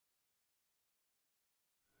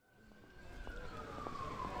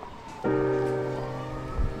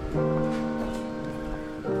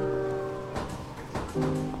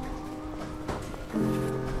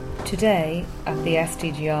Today, at the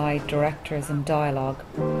SDGI Directors in Dialogue,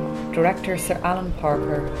 Director Sir Alan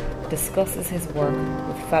Parker discusses his work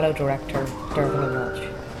with fellow director Dervla Walsh.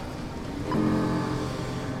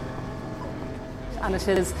 And it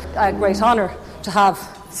is a great honour to have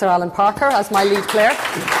Sir Alan Parker as my lead player.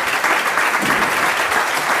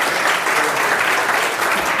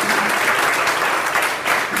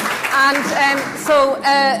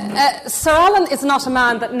 Sir Alan is not a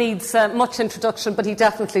man that needs much introduction, but he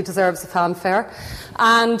definitely deserves a fanfare.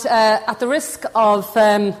 And at the risk of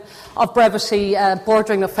brevity,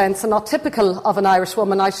 bordering offence, and not typical of an Irish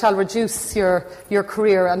woman, I shall reduce your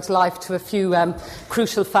career and life to a few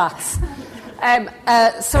crucial facts.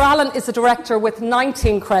 Sir Alan is a director with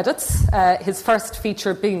 19 credits, his first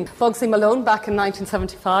feature being Bugsy Malone back in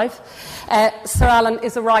 1975. Sir Alan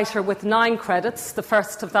is a writer with 9 credits, the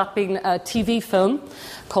first of that being a TV film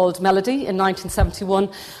called Melody in 1971.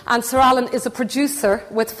 And Sir Alan is a producer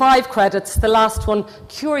with 5 credits, the last one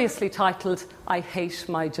curiously titled I Hate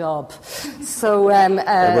My Job. So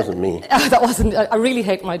that wasn't me. That wasn't. I really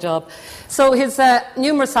hate my job. So his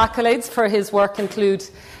numerous accolades for his work include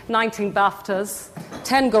 19 BAFTAs,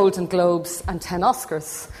 10 Golden Globes and 10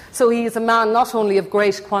 Oscars. So he is a man not only of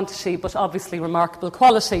great quantity but obviously remarkable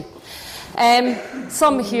quality.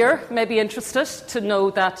 Some here may be interested to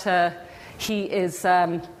know that he is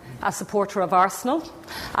a supporter of Arsenal,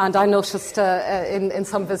 and I noticed in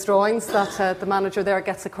some of his drawings that the manager there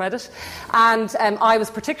gets a credit. And I was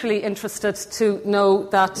particularly interested to know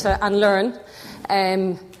that and learn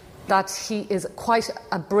that he is quite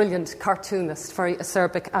a brilliant cartoonist, very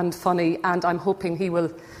acerbic and funny, and I'm hoping he will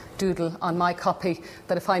doodle on my copy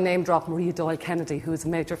that if I name drop Maria Doyle Kennedy, who is a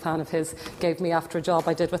major fan of his, gave me after a job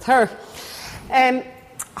I did with her.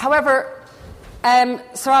 However,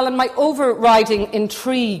 Sir Alan, my overriding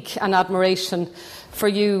intrigue and admiration for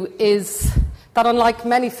you is that unlike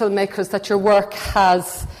many filmmakers, that your work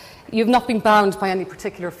you've not been bound by any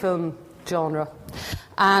particular film genre.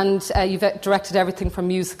 And you've directed everything from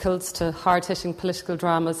musicals to hard-hitting political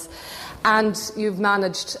dramas. And you've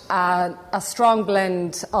managed a strong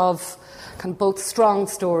blend of kind of both strong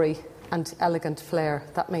story and elegant flair.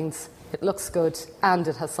 That means it looks good and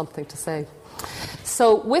it has something to say.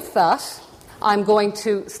 So with that, I'm going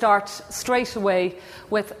to start straight away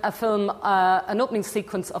with a film, an opening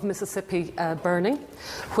sequence of Mississippi Burning,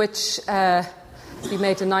 which he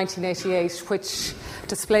made in 1988, which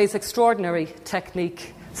displays extraordinary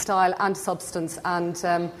technique, style and substance,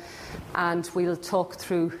 and we'll talk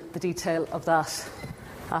through the detail of that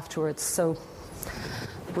afterwards. So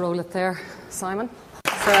roll it there, Simon.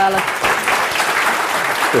 Sir Alan.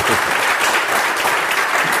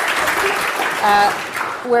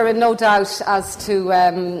 We're in no doubt as to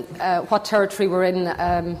what territory we're in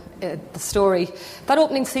the story. That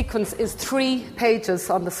opening sequence is 3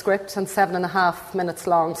 pages on the script and 7.5 minutes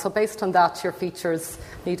long. So based on that, your features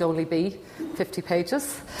need only be 50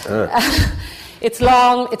 pages. It's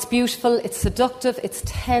long, it's beautiful, it's seductive, it's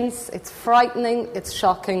tense, it's frightening, it's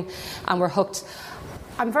shocking, and we're hooked.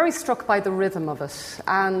 I'm very struck by the rhythm of it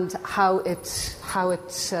and how it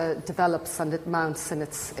develops and it mounts in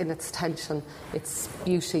its tension, its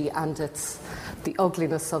beauty, and the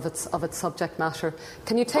ugliness of its subject matter.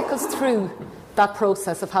 Can you take us through that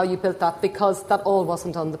process of how you built that, because that all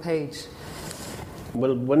wasn't on the page?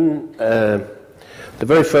 Well, the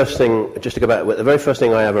very first thing, just to go back, the very first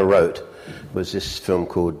thing I ever wrote was this film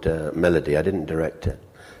called Melody. I didn't direct it,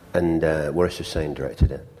 and Waris Hussain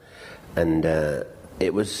directed it, and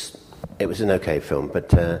it was an okay film, but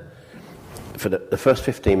for the first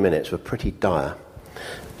 15 minutes were pretty dire,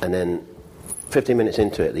 and then 15 minutes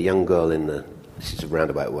into it, the young girl this is a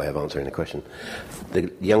roundabout way of answering the question.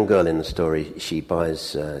 The young girl in the story, she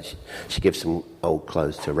gives some old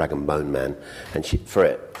clothes to a rag and bone man, and she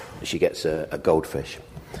gets a goldfish.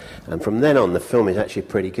 And from then on, the film is actually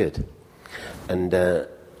pretty good. And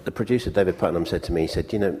the producer, David Putnam, said to me, he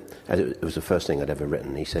said, as it was the first thing I'd ever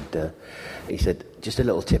written, he said, just a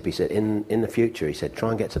little tip, he said, in the future, he said, try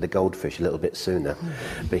and get to the goldfish a little bit sooner,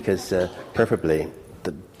 because preferably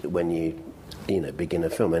when you begin a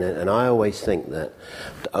film. And I always think that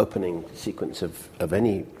the opening sequence of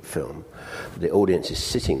any film, the audience is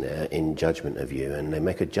sitting there in judgment of you, and they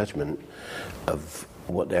make a judgment of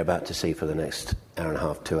what they're about to see for the next hour and a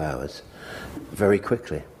half, 2 hours, very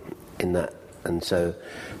quickly in that. And so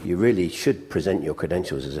you really should present your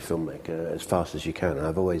credentials as a filmmaker as fast as you can.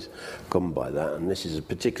 I've always gone by that, and this is a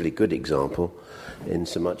particularly good example in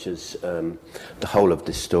so much as the whole of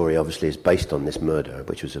this story obviously is based on this murder,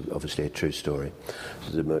 which was obviously a true story. This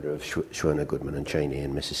is the murder of Schwerner, Goodman and Cheney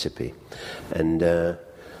in Mississippi. And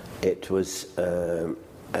it was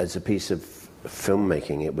as a piece of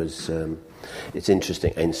filmmaking, it was it's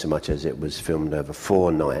interesting in so much as it was filmed over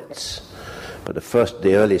 4 nights. But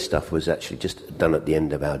the early stuff was actually just done at the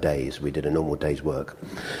end of our days. We did a normal day's work,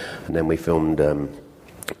 and then we filmed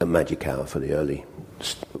a magic hour for the early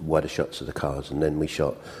wider shots of the cars, and then we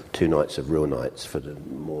shot 2 nights of real nights for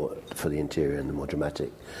the interior and the more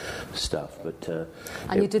dramatic stuff. But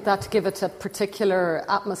and you did that to give it a particular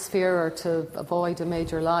atmosphere, or to avoid a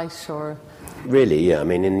major light, or really, yeah. I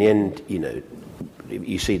mean, in the end,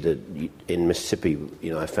 you see that in Mississippi,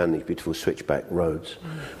 I found these beautiful switchback roads,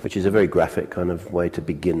 which is a very graphic kind of way to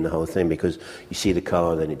begin the whole thing, because you see the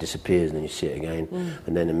car, then it disappears, and then you see it again,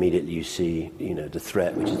 and then immediately you see, the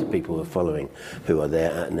threat, which is the people who are following, who are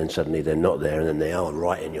there, and then suddenly they're not there, and then they are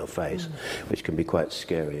right in your face, which can be quite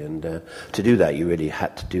scary. And to do that, you really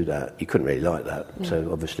had to do that. You couldn't really like that,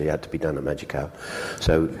 so obviously it had to be done at Magic Hour.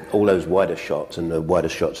 So all those wider shots and the wider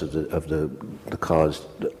shots of the cars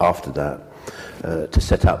after that, to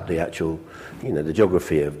set up the actual, the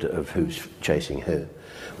geography of who's chasing who,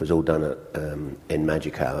 was all done in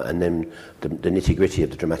Magic Hour. And then the nitty-gritty of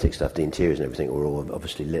the dramatic stuff, the interiors and everything, were all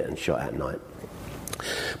obviously lit and shot at night.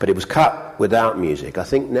 But it was cut without music. I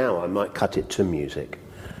think now I might cut it to music.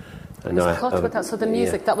 And so the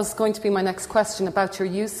music, that was going to be my next question about your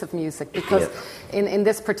use of music, because in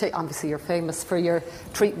this particular, obviously you're famous for your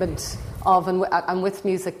treatment of and with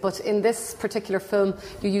music, but in this particular film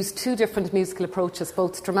you use 2 different musical approaches,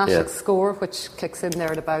 both dramatic score, which kicks in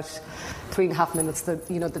there at about 3.5 minutes, that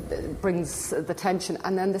brings the tension,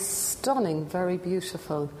 and then this stunning, very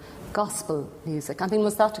beautiful gospel music. I mean,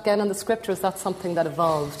 was that again on the script, or is that something that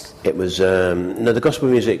evolved? It was, no, the gospel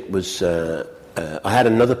music was... I had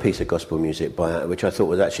another piece of gospel music which I thought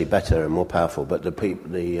was actually better and more powerful. But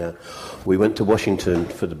we went to Washington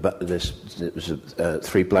for this. It was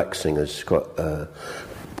 3 black singers,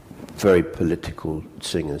 very political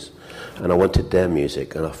singers, and I wanted their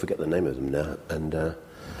music, and I forget the name of them now. And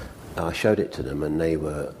I showed it to them, and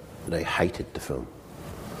they hated the film,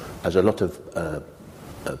 as a lot of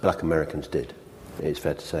black Americans did. It's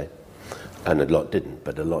fair to say, and a lot didn't,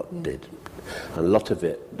 but a lot did. And a lot of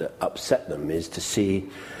it that upset them is to see,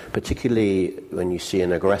 particularly when you see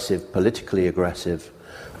an politically aggressive,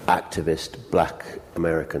 activist black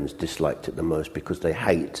Americans disliked it the most, because they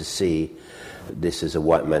hate to see this as a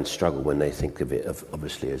white man's struggle when they think of it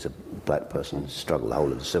obviously as a black person's struggle, the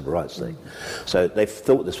whole of the civil rights thing. So they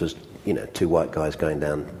thought this was, 2 white guys going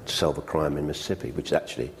down to solve a crime in Mississippi, which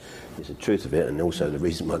actually is the truth of it, and also the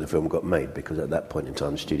reason why the film got made, because at that point in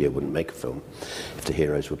time the studio wouldn't make a film if the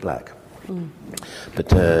heroes were black. But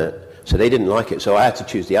so they didn't like it, so I had to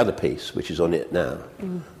choose the other piece, which is on it now,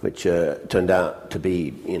 which turned out to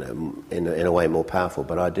be, in a way more powerful.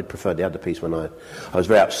 But I did prefer the other piece when I was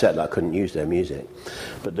very upset that I couldn't use their music.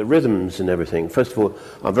 But the rhythms and everything, first of all,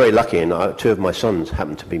 I'm very lucky, and 2 of my sons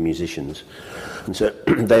happen to be musicians, and so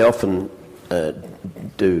they often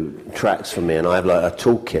do tracks for me, and I have like a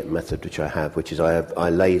toolkit method which is I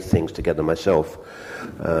lay things together myself.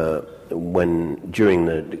 During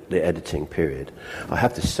the editing period, I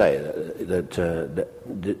have to say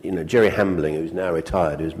that Jerry Hambling, who's now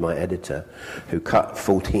retired, who's my editor, who cut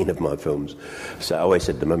 14 of my films. So I always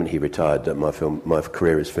said the moment he retired that my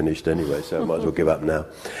career is finished anyway, so I might as well give up now.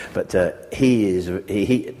 But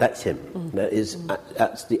that's him.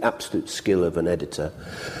 That's the absolute skill of an editor.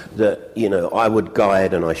 That I would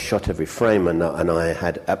guide, and I shot every frame, and I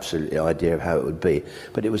had absolutely idea of how it would be.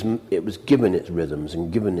 But it was given its rhythms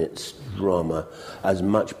and given its drama as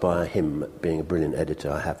much by him being a brilliant editor,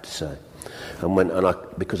 I have to say. And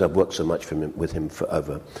because I've worked so much with him for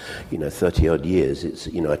over 30 odd years, it's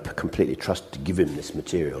I completely trust to give him this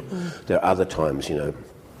material. There are other times,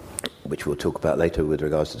 which we'll talk about later with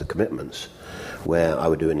regards to the commitments, where I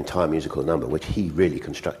would do an entire musical number which he really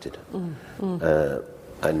constructed,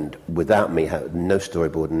 and without me, no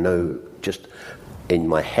storyboard, no, just in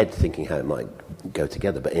my head thinking how it might go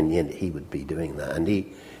together. But in the end, he would be doing that, and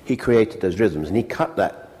he created those rhythms, and he cut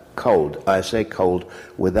that cold. I say cold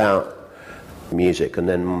without music. And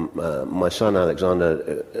then my son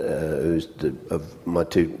Alexander, who's of my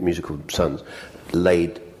 2 musical sons,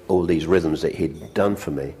 laid all these rhythms that he'd done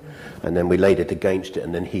for me, and then we laid it against it,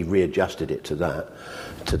 and then he readjusted it to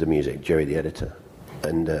the music, Jerry the editor,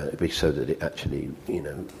 and so that it actually,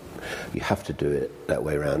 you have to do it that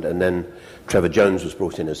way around. And then Trevor Jones was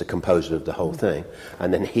brought in as the composer of the whole thing,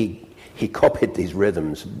 and then he copied these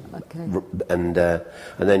rhythms, and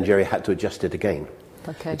then Jerry had to adjust it again.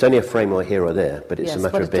 Okay. It's only a frame or here or there, but it's a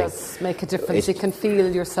matter of being... Yes, but it does make a difference. You can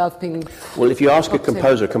feel yourself being... Well, if you ask a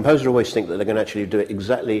composer always think that they're going to actually do it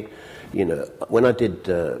exactly... when I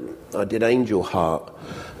did Angel Heart,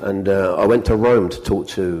 and I went to Rome to talk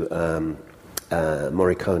to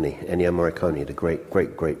Morricone, Ennio Morricone, the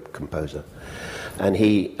great composer. And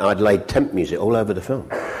I'd laid temp music all over the film.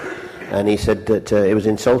 And he said that it was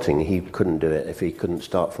insulting. He couldn't do it if he couldn't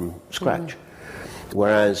start from scratch.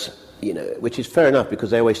 Whereas, which is fair enough,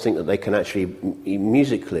 because they always think that they can actually,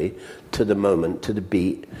 musically, to the moment, to the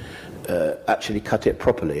beat, actually cut it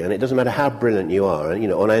properly. And it doesn't matter how brilliant you are.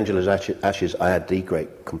 And, on Angela's Ashes, I had the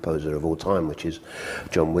great composer of all time, which is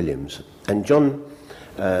John Williams. And John,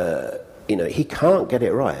 he can't get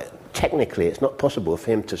it right. Technically, it's not possible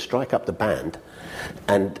for him to strike up the band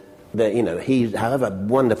and he's, however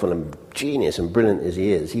wonderful and genius and brilliant as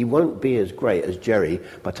he is, he won't be as great as Jerry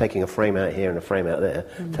by taking a frame out here and a frame out there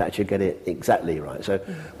to actually get it exactly right. So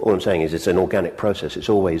all I'm saying is it's an organic process. It's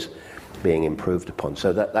always being improved upon.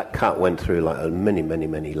 So that cut went through like many, many,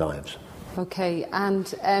 many lives. Okay, and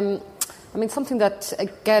something that,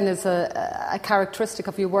 again, is a characteristic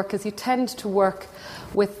of your work is you tend to work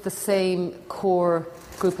with the same core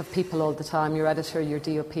group of people all the time, your editor, your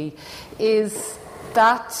DOP. Is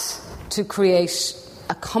that to create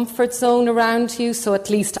a comfort zone around you, so at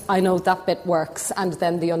least I know that bit works, and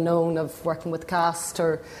then the unknown of working with cast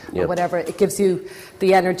or whatever, it gives you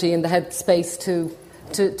the energy and the headspace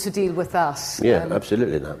to deal with that? Yeah,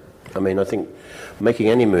 absolutely that. I think making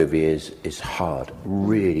any movie is hard,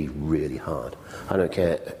 really, really hard. I don't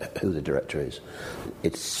care who the director is.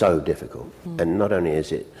 It's so difficult. And not only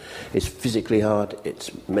is it's physically hard,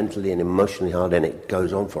 it's mentally and emotionally hard, and it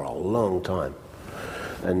goes on for a long time.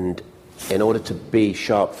 And in order to be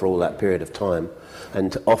sharp for all that period of time,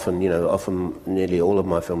 and often nearly all of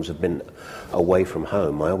my films have been away from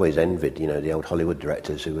home. I always envied, the old Hollywood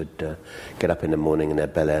directors who would get up in the morning in their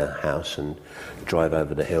Bel Air house and drive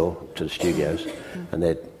over the hill to the studios, and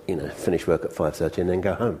they'd, finish work at 5:30 and then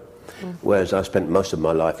go home. Whereas I spent most of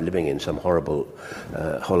my life living in some horrible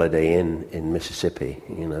Holiday Inn in Mississippi,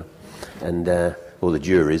 and all the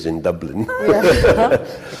juries in Dublin.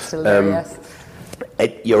 It's still there, yes.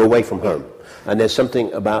 You're away from home, and there's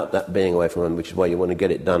something about that being away from home, which is why you want to get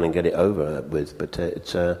it done and get it over with. But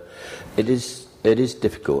it is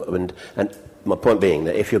difficult, and my point being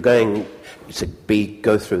that if you're going to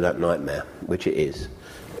go through that nightmare, which it is,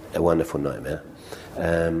 a wonderful nightmare,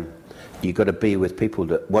 you've got to be with people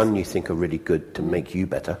that, one, you think are really good to make you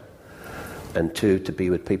better, and two, to be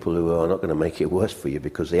with people who are not going to make it worse for you,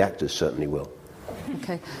 because the actors certainly will.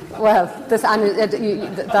 Okay, well,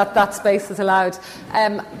 that space is allowed.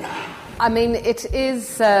 It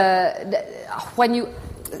is when you,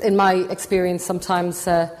 in my experience, sometimes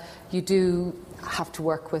you do have to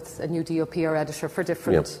work with a new DOP or editor for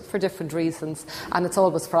different reasons, and it's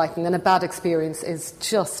always frightening. And a bad experience is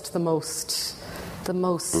just the most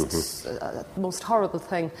horrible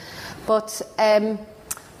thing. But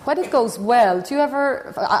when it goes well, do you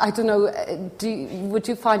ever? I don't know. Would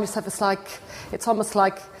you find yourself? It's almost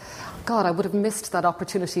like, God, I would have missed that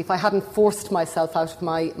opportunity if I hadn't forced myself out of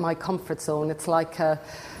my comfort zone. It's like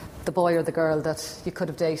the boy or the girl that you could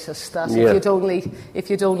have dated. That if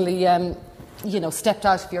you'd only stepped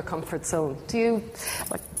out of your comfort zone. Do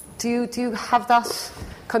you have that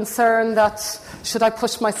concern that should I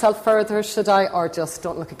push myself further? Should I, or just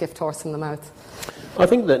don't look a gift horse in the mouth? I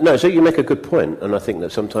think that, no, so you make a good point, and I think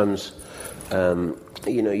that sometimes,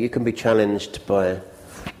 you can be challenged by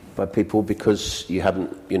people because you're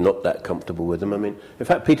not that comfortable with them. In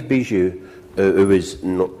fact, Peter Bijou, who is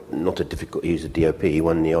not a difficult, he's a DOP, he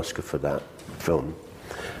won the Oscar for that film.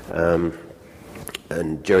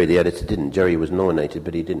 And Jerry, the editor, didn't. Jerry was nominated,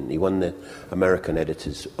 but he didn't. He won the American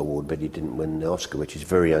Editors Award, but he didn't win the Oscar, which is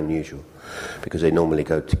very unusual, because they normally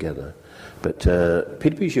go together. But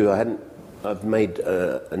Peter Bijou, I've made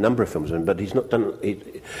a number of films with him, but he's not done.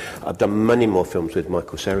 I've done many more films with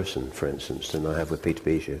Michael Saracen, for instance, than I have with Peter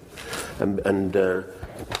Bijou, and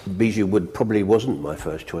Bijou probably wasn't my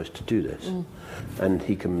first choice to do this, and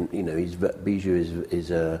he can, Bijou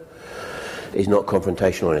is not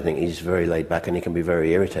confrontational or anything. He's very laid back, and he can be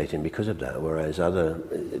very irritating because of that. Whereas other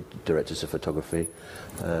directors of photography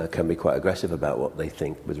can be quite aggressive about what they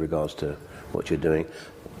think with regards to what you're doing.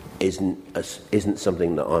 Isn't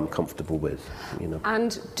something that I'm comfortable with,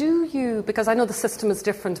 And do you, because I know the system is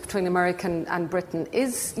different between America and Britain,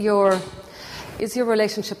 is your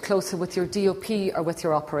relationship closer with your DOP or with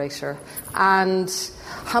your operator? And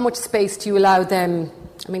how much space do you allow them?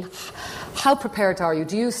 How prepared are you?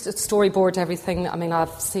 Do you storyboard everything?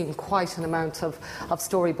 I've seen quite an amount of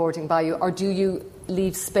storyboarding by you. Or do you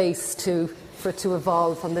leave space for it to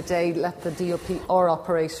evolve on the day, let the DOP or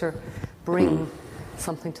operator bring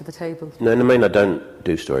something to the table. No, in the main I don't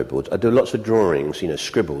do storyboards. I do lots of drawings,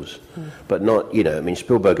 scribbles, but not,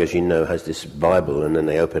 Spielberg, as you know, has this Bible, and then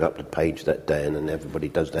they open up the page that day and then everybody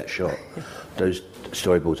does that shot. Those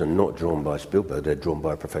storyboards are not drawn by Spielberg, they're drawn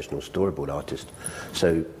by a professional storyboard artist.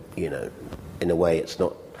 So, in a way it's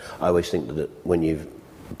not, I always think that when you've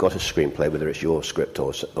got a screenplay, whether it's your script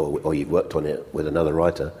or you've worked on it with another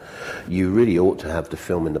writer, you really ought to have the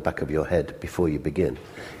film in the back of your head before you begin.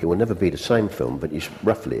 It will never be the same film, but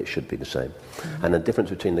roughly it should be the same. And the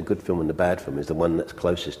difference between the good film and the bad film is the one that's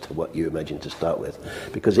closest to what you imagine to start with,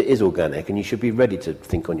 because it is organic and you should be ready to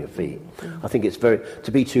think on your feet. I think it's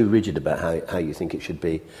to be too rigid about how you think it should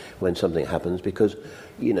be when something happens, because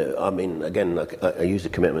again, I use The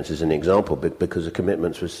Commitments as an example, because The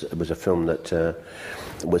Commitments was a film that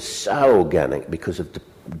was so organic because of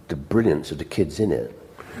the brilliance of the kids in it,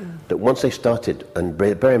 that once they started, and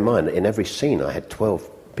bear in mind, in every scene I had 12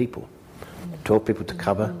 people to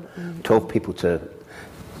cover, 12 people to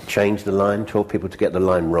change the line, 12 people to get the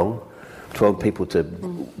line wrong, 12 people to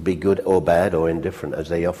be good or bad or indifferent, as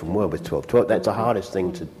they often were with 12. That's the hardest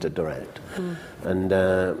thing to direct.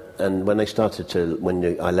 And when they started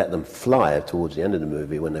I let them fly towards the end of the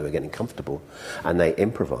movie, when they were getting comfortable and they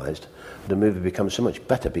improvised, the movie becomes so much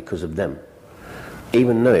better because of them.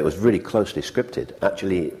 Even though it was really closely scripted,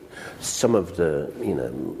 actually some of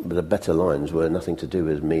the better lines were nothing to do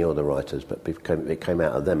with me or the writers, but it came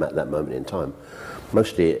out of them at that moment in time.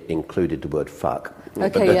 Mostly it included the word fuck.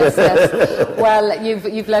 Okay, yes. Well,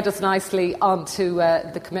 you've led us nicely onto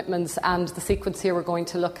The Commitments, and the sequence here we're going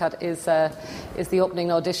to look at is the opening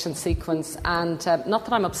audition sequence. And not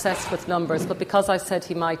that I'm obsessed with numbers, but because I said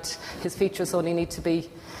his features only need to be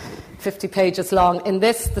 50 pages long. In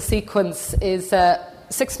this, the sequence is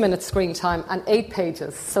 6 minutes screen time and 8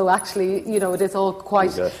 pages. So actually, it is all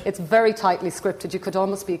quite, it's very tightly scripted. You could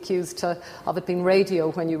almost be accused of it being radio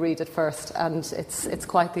when you read it first, and it's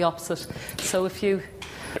quite the opposite. So if you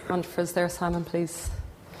run for us there, Simon, please.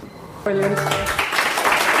 Brilliant.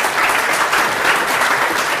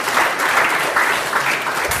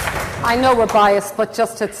 I know we're biased, but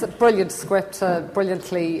it's a brilliant script,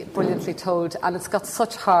 brilliantly told, and it's got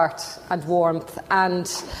such heart and warmth.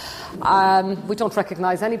 And we don't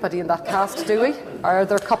recognise anybody in that cast, do we? Or are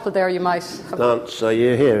there a couple there you might have? Lance, are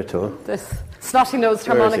you here at all? This snotty-nosed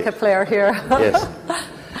harmonica player here. Yes.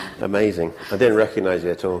 Amazing. I didn't recognise you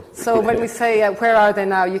at all. So when we say, where are they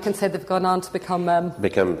now, you can say they've gone on to become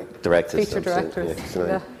directors. Feature directors.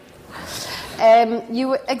 Yeah.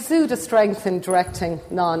 You exude a strength in directing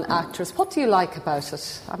non-actors. What do you like about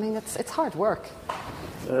it? I mean, it's hard work.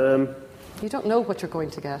 You don't know what you're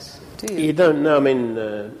going to get, do you? You don't know. I mean,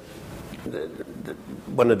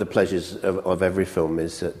 one of the pleasures of every film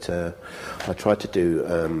is that I try to do,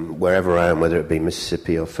 wherever I am, whether it be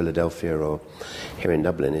Mississippi or Philadelphia or here in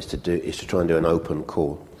Dublin, is to try and do an open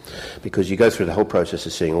call. Because you go through the whole process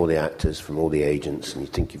of seeing all the actors from all the agents, and you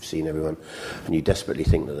think you've seen everyone, and you desperately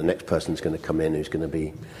think that the next person's going to come in who's going to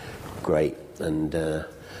be great.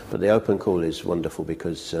 But the open call is wonderful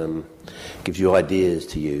because it gives you ideas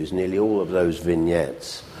to use. Nearly all of those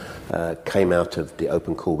vignettes came out of the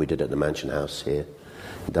open call we did at the Mansion House here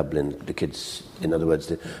in Dublin. The kids, in other words,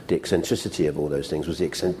 the eccentricity of all those things was the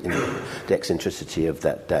eccentricity of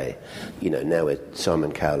that day. Now with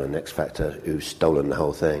Simon Cowell and X Factor, who's stolen the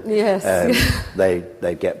whole thing. Yes.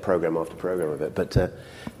 They get programme after programme of it. But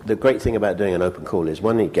the great thing about doing an open call is,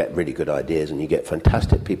 one, you get really good ideas and you get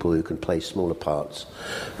fantastic people who can play smaller parts,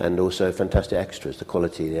 and also fantastic extras, the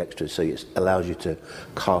quality of the extras. So it allows you to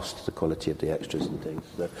cast the quality of the extras and things.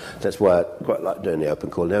 So that's why I quite like doing the open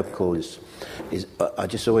call. The open call is I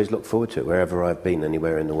just always look forward to it. Wherever I've been,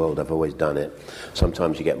 anywhere in the world, I've always done it.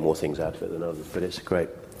 Sometimes you get more things out of it than others, but it's a great,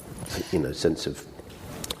 sense of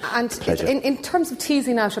and pleasure. In terms of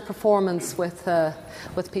teasing out a performance with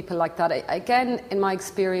people like that, again, in my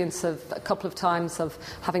experience of a couple of times of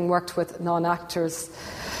having worked with non-actors,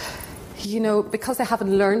 because they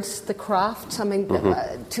haven't learnt the craft. I mean,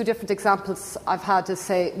 two different examples I've had is,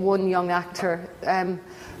 say, one young actor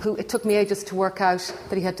who it took me ages to work out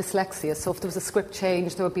that he had dyslexia. So if there was a script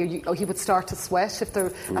change, there would be he would start to sweat if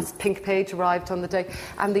a pink page arrived on the day.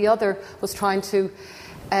 And the other was trying to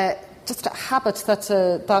just a habit that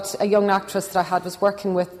a young actress that I had was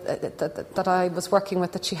working with, that I was working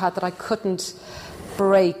with, that she had, that I couldn't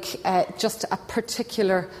break, just a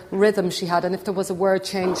particular rhythm she had, and if there was a word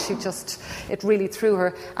change, it really threw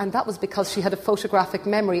her, and that was because she had a photographic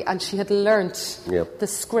memory and she had learnt the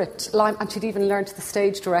script line, and she'd even learnt the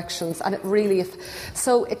stage directions, and it really,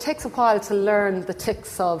 so it takes a while to learn the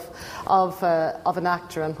tics of an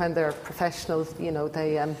actor, and when they're professionals,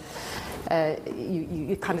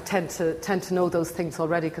 you kind of tend to know those things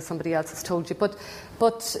already because somebody else has told you.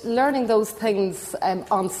 But learning those things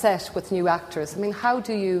on set with new actors, I mean, how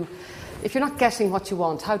do you, if you're not getting what you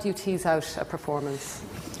want, how do you tease out a performance?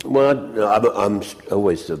 Well, I'm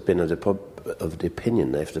always been of the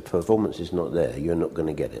opinion that if the performance is not there, you're not going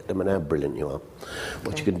to get it, no matter how brilliant you are.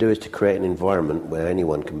 What you can do is to create an environment where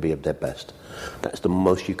anyone can be at their best. That's the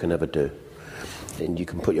most you can ever do. And you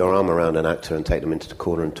can put your arm around an actor and take them into the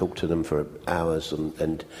corner and talk to them for hours,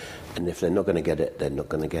 and if they're not going to get it, they're not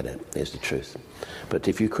going to get it. Here's the truth. But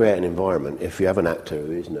if you create an environment, if you have an actor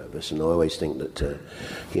who is nervous, and I always think that,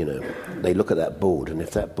 they look at that board, and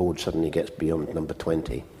if that board suddenly gets beyond number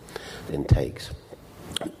 20 in takes,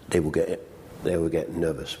 they will get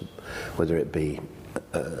nervous, whether it be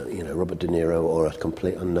Robert De Niro or a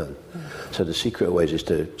complete unknown. So the secret always is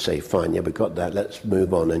to say, fine, yeah, we got that, let's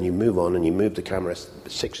move on. And you move on and you move the camera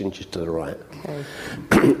 6 inches to the right. Okay.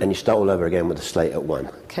 And you start all over again with the slate at 1.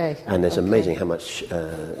 Okay. And it's amazing how much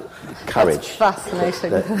courage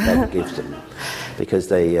that gives them. Because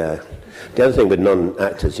they... the other thing with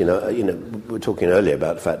non-actors, we were talking earlier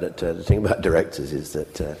about the fact that the thing about directors is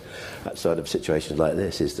that outside of situations like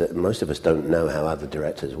this is that most of us don't know how other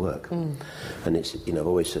directors work. And it's, I've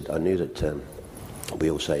always said, I knew that we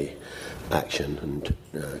all say action and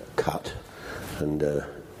cut, and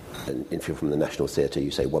if you're from the National Theatre, you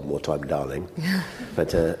say one more time, darling.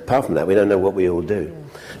 But apart from that, we don't know what we all do.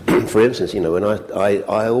 For instance, when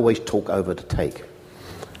I always talk over the take.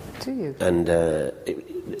 Do you?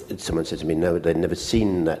 And someone said to me, no, they'd never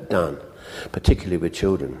seen that done, particularly with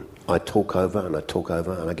children. I talk over and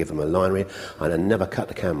I give them a line read, and I never cut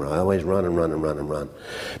the camera. I always run and run and run and run.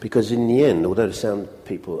 Because in the end, although the sound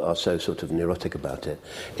people are so sort of neurotic about it,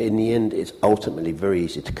 in the end it's ultimately very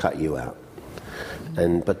easy to cut you out.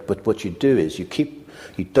 And but what you do is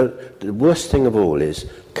the worst thing of all is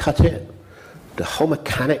cut it. The whole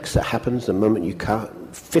mechanics that happens the moment you cut,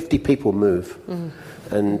 50 people move,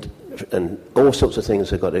 and all sorts of things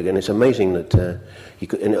have got to. And it's amazing that you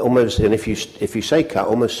could. And if you say cut,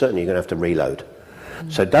 almost certainly you're going to have to reload.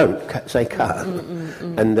 So don't say cut.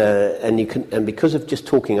 And you can. And because of just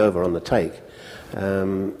talking over on the take,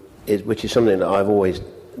 which is something that I've always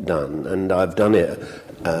done, and I've done it.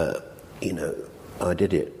 I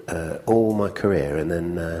did it all my career, and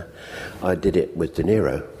then I did it with De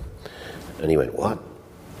Niro. And he went, what?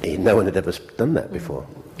 No one had ever done that before.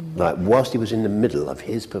 Like, whilst he was in the middle of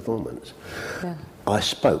his performance, I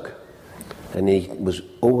spoke. And he was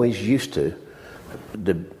always used to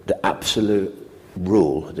the absolute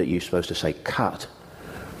rule that you're supposed to say, cut.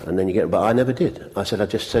 And then you get, but I never did. I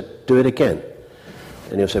just said, do it again.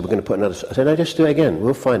 And he'll say, we're going to put another... I said, no, just do it again.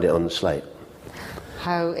 We'll find it on the slate.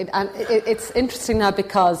 It's interesting now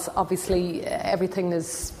because, obviously, everything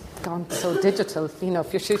is... gone so digital, if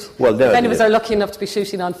you're shooting. Well, if any of us are lucky enough to be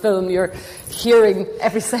shooting on film, you're hearing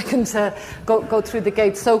every second go through the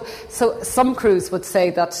gate. So some crews would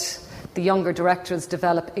say that the younger directors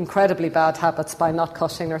develop incredibly bad habits by not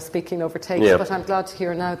cutting or speaking over takes. Yeah. But I'm glad to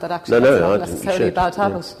hear now that actually that's not necessarily a bad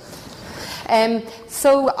habit. Yeah.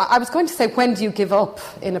 So I was going to say, when do you give up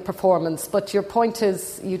in a performance? But your point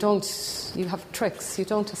is, you have tricks. You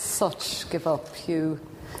don't as such give up.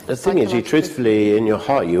 The thing is, you truthfully, in your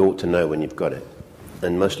heart, you ought to know when you've got it.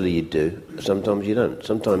 And mostly you do. Sometimes you don't.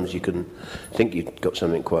 Sometimes you can think you've got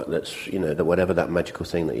something quite that's, whatever that magical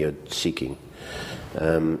thing that you're seeking,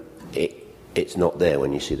 it's not there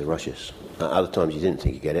when you see the rushes. Other times you didn't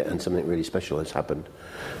think you get it, and something really special has happened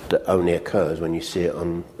that only occurs when you see it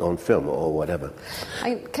on film or whatever.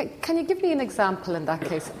 Can you give me an example in that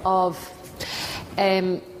case of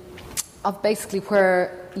basically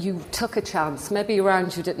where you took a chance, maybe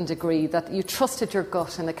around you didn't agree, that you trusted your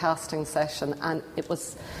gut in a casting session, and it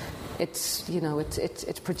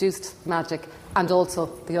produced magic, and also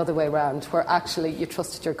the other way around, where actually you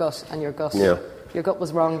trusted your gut and your gut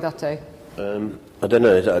was wrong that day? I don't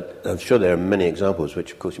know. I'm sure there are many examples,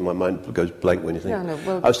 which of course my mind goes blank when you think.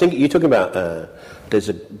 I was thinking, you're talking about, there's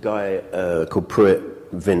a guy called Pruitt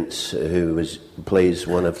Vince who plays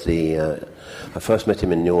one of the... I first met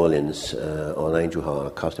him in New Orleans on Angel Heart.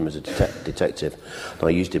 I cast him as a detective. And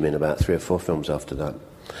I used him in about 3 or 4 films after that.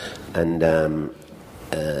 And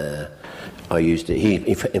I used it.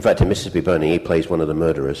 In fact, in Mississippi Burning, he plays one of the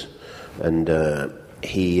murderers. And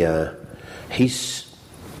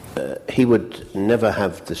he would never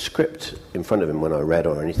have the script in front of him when I read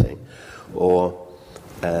or anything. Or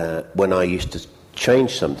when I used to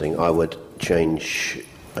change something, I would change,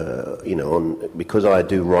 because I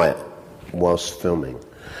do write whilst filming,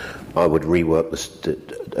 I would rework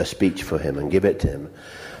a speech for him and give it to him,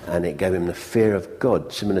 and it gave him the fear of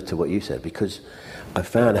God, similar to what you said, because I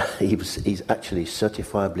found out he's actually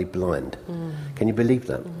certifiably blind. Can you believe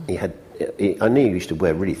that? I knew he used to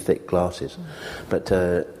wear really thick glasses, but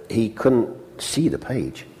he couldn't see the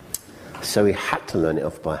page, so he had to learn it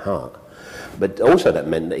off by heart. But also that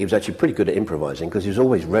meant that he was actually pretty good at improvising, because he was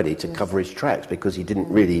always ready to cover his tracks, because he didn't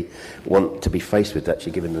really want to be faced with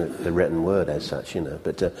actually giving the written word as such, you know.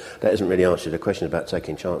 But that doesn't really answer the question about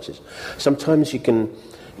taking chances. Sometimes you can,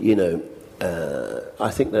 you know,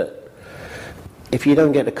 I think that if you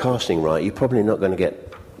don't get the casting right, you're probably not going to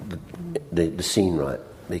get the scene right,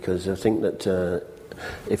 because I think that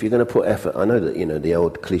if you're going to put effort, I know that, you know, the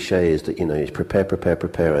old cliche is that, you know, it's prepare,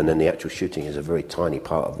 and then the actual shooting is a very tiny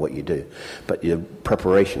part of what you do, but your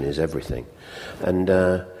preparation is everything. And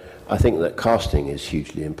I think that casting is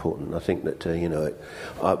hugely important. I think that, you know,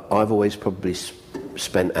 I've always probably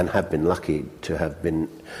spent, and have been lucky to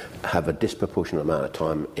have a disproportionate amount of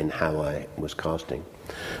time in how I was casting,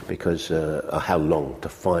 because how long to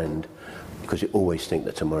find, because you always think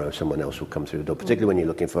that tomorrow someone else will come through the door, particularly when you're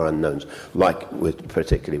looking for unknowns,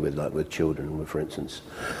 particularly with children, for instance,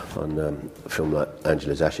 on a film like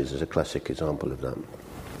Angela's Ashes is a classic example of that.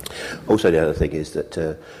 Also, the other thing is that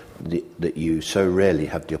that you so rarely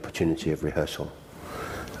have the opportunity of rehearsal.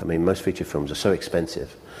 I mean, most feature films are so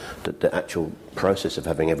expensive that the actual process of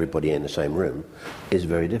having everybody in the same room is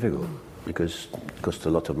very difficult, because it costs a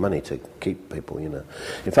lot of money to keep people, you know.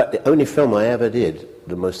 In fact, the only film I ever did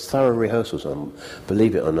the most thorough rehearsals on,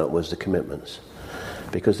 believe it or not, was The Commitments.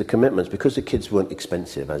 Because the kids weren't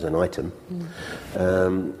expensive as an item,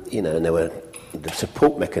 you know, and there were the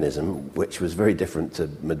support mechanism, which was very different to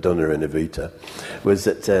Madonna and Evita, was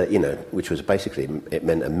that, you know, which was basically, it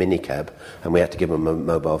meant a minicab, and we had to give them a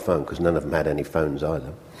mobile phone, because none of them had any phones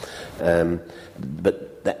either.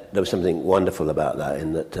 But there was something wonderful about that,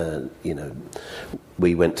 in that, you know,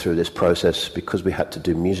 we went through this process because we had to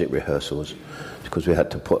do music rehearsals, because we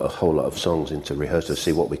had to put a whole lot of songs into rehearsal to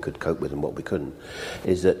see what we could cope with and what we couldn't,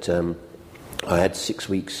 is that I had 6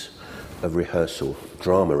 weeks of rehearsal,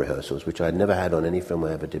 drama rehearsals, which I had never had on any film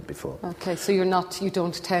I ever did before. Okay, so you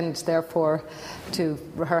don't tend, therefore, to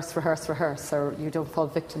rehearse, or you don't fall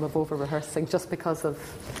victim of over-rehearsing just because of...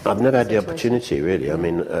 I've never had the opportunity, really. I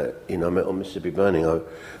mean, you know, on Mississippi Burning,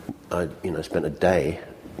 I you know, spent a day,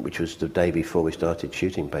 which was the day before we started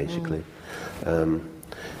shooting, basically,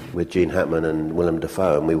 with Gene Hackman and Willem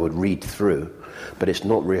Dafoe, and we would read through, but it's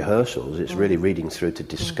not rehearsals, it's really reading through to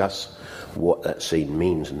discuss what that scene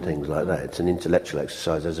means and things like that. It's an intellectual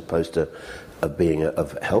exercise as opposed to being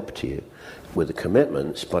of help to you. With the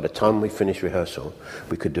Commitments, by the time we finished rehearsal,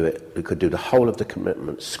 we could do the whole of the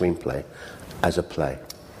Commitments screenplay as a play.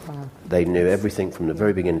 Wow. They knew everything from the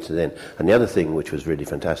very beginning to the end. And the other thing which was really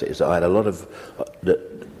fantastic is that I had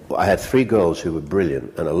I had 3 girls who were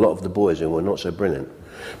brilliant, and a lot of the boys who were not so brilliant,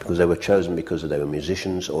 because they were chosen because they were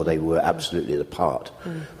musicians or they were absolutely the part,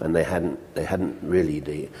 and they hadn't really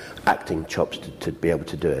the acting chops to be able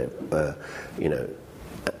to do it. You know,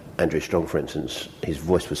 Andrew Strong, for instance, his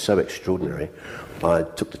voice was so extraordinary. I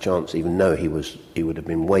took the chance, even though he would have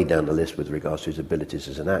been way down the list with regards to his abilities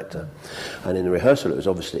as an actor. And in the rehearsal, it was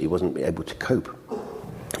obvious that he wasn't able to cope.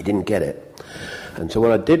 He didn't get it. And so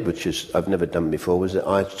what I did, which is I've never done before, was that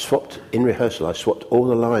I swapped all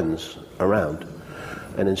the lines around.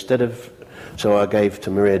 And so I gave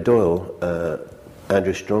to Maria Doyle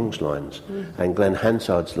Andrew Strong's lines, and Glenn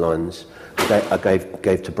Hansard's lines I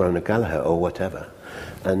gave to Brona Gallagher or whatever.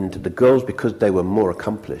 And the girls, because they were more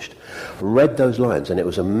accomplished, read those lines, and it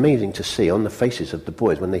was amazing to see on the faces of the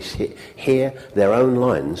boys when they hear their own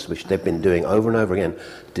lines, which they've been doing over and over again,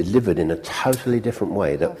 delivered in a totally different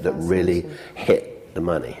way that really hit the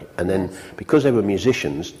money. And then because they were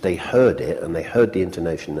musicians, they heard it, and they heard the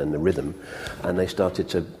intonation and the rhythm, and they started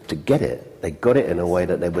to get it. They got it in a way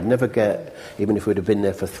that they would never get, even if we'd have been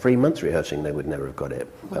there for 3 months rehearsing, they would never have got it.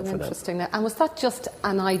 Well, interesting. That. And was that just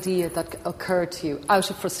an idea that occurred to you out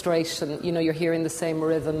of frustration? You know, you're hearing the same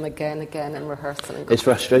rhythm again in rehearsal. It's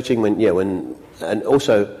frustrating and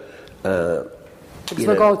also because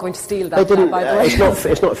we're all going to steal that. By the way.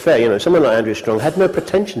 It's not fair. You know, someone like Andrew Strong had no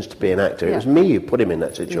pretensions to be an actor. It was me who put him in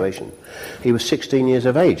that situation. He was 16 years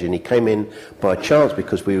of age, and he came in by chance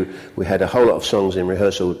because we had a whole lot of songs in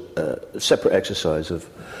rehearsal, a separate exercise of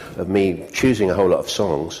me choosing a whole lot of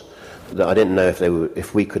songs that I didn't know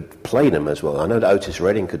if we could play them as well. I know that Otis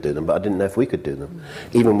Redding could do them, but I didn't know if we could do them,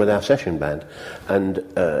 even with our session band. And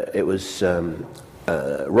it was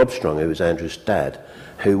Rob Strong, who was Andrew's dad,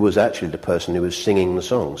 who was actually the person who was singing the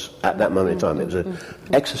songs at that moment in time. It was an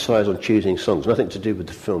exercise on choosing songs, nothing to do with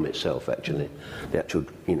the film itself, actually, the actual,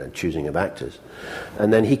 you know, choosing of actors.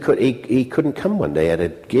 And then he couldn't come one day, he had a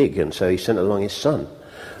gig, and so he sent along his son.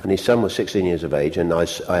 and his son was 16 years of age, and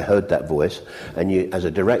I heard that voice, and you, as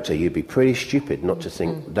a director, you'd be pretty stupid not to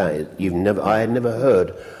think that. I had never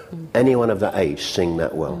heard anyone of that age sing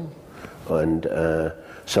that well. And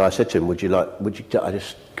so I said to him, I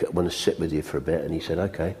just want to sit with you for a bit, and he said,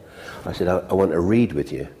 okay. I said, I want to read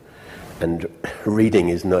with you. And reading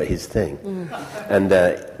is not his thing. And,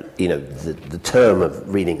 the term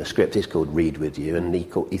of reading a script is called read with you, and he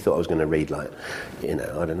thought I was going to read like, I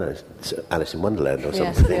don't know, Alice in Wonderland or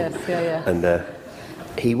something. Yes. And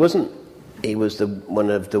he wasn't, he was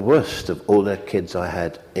one of the worst of all the kids I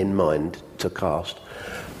had in mind to cast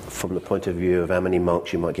from the point of view of how many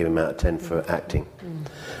marks you might give him out of 10 for acting.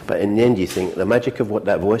 But in the end you think, the magic of what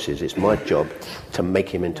that voice is, it's my job to make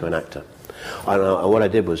him into an actor. And what I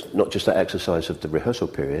did was not just that exercise of the rehearsal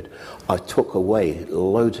period, I took away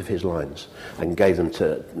loads of his lines and gave them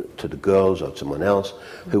to the girls or someone else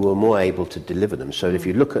who were more able to deliver them. So if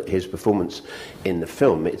you look at his performance in the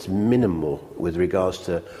film, it's minimal with regards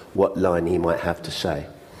to what line he might have to say,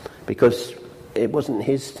 because it wasn't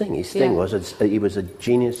his thing. His thing was he was a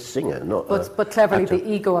genius singer, not but cleverly actor. the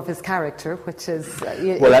ego of his character, which is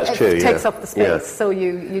that's true. Takes up the space, so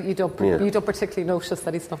you don't particularly notice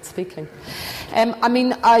that he's not speaking.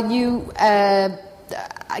 You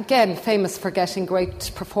again famous for getting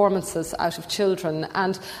great performances out of children,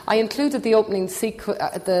 and I included the opening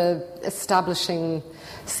the establishing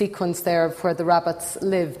sequence there of where the rabbits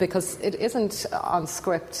live, because it isn't on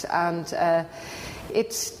script, and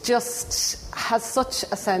it just has such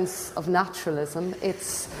a sense of naturalism.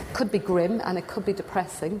 It could be grim and it could be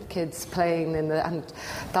depressing. Kids playing and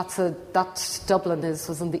that Dublin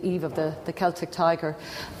was on the eve of the Celtic Tiger.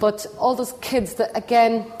 But all those kids that,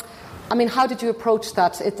 again, how did you approach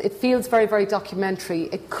that? It feels very, very documentary.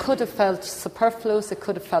 It could have felt superfluous. It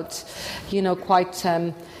could have felt, quite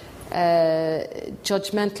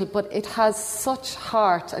judgmental. But it has such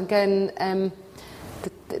heart. Again,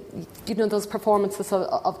 those performances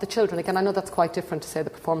of the children. Again, I know that's quite different to say the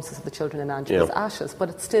performances of the children in Angela's Ashes, but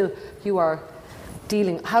it's still, you are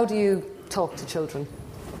dealing. How do you talk to children?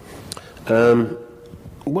 Again,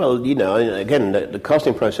 the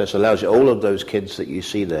casting process allows you, all of those kids that you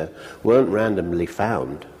see there weren't randomly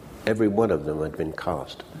found. Every one of them had been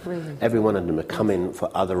cast. Really? Every one of them had come in for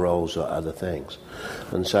other roles or other things.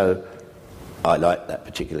 And so I liked that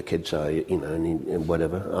particular kid, so, and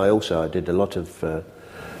whatever. I did a lot of...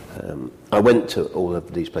 I went to all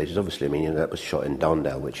of these places, obviously. That was shot in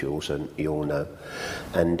Darndale, which you all know.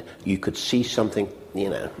 And you could see something,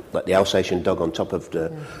 like the Alsatian dog on top of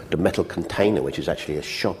the metal container, which is actually a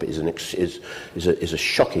shop, is a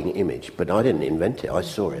shocking image. But I didn't invent it, I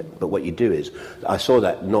saw it. But what you do is, I saw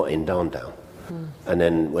that not in Darndale. And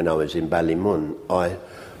then when I was in Ballymun, I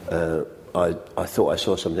thought I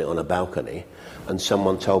saw something on a balcony, and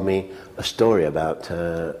someone told me a story about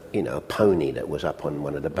a pony that was up on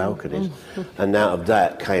one of the balconies, and out of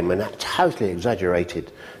that came a totally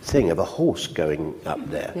exaggerated thing of a horse going up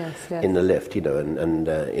there in the lift, and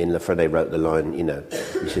in Lafrene wrote the line, he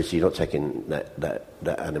says, "You're not taking that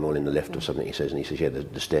animal in the lift or something," he says, and he says, "Yeah,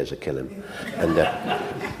 the stairs will kill him." And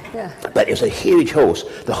but it was a huge horse.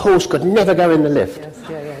 The horse could never go in the lift.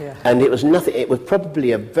 And it was nothing. It was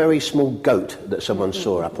probably a very small goat that someone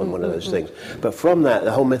saw up on one of those things. But from that,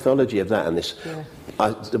 the whole mythology of that and this,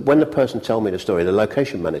 when the person told me the story, the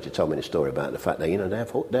location manager told me the story about the fact that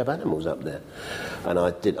they have animals up there, and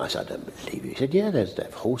I said, "I don't believe you." He said, "Yeah, they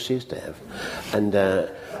have horses, they have," and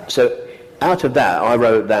so. Out of that, I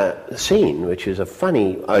wrote that scene, which is a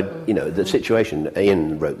funny, the situation.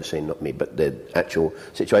 Ian wrote the scene, not me, but the actual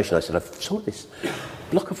situation. I said, I saw this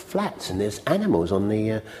block of flats and there's animals on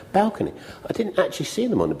the balcony. I didn't actually see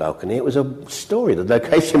them on the balcony. It was a story the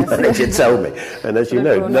location manager told me. And as you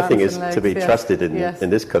know, nothing is to be trusted in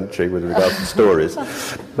this country with regards to stories.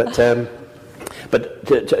 But to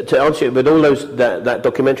answer you, but all that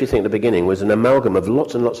documentary thing at the beginning was an amalgam of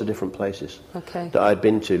lots and lots of different places that I'd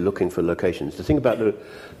been to looking for locations. The thing about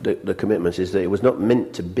the commitments is that it was not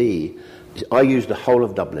meant to be. I used the whole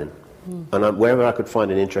of Dublin, and wherever I could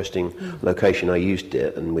find an interesting location, I used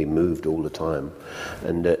it, and we moved all the time.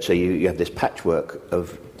 And so you have this patchwork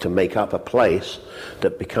to make up a place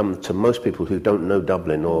that become, to most people who don't know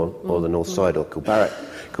Dublin or the North Side or Kilbarrack,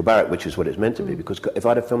 which is what it's meant to be, because if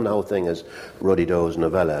I'd have filmed the whole thing as Roddy Doyle's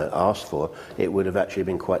novella asked for, it would have actually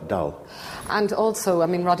been quite dull. And also,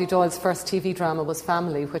 Roddy Doyle's first TV drama was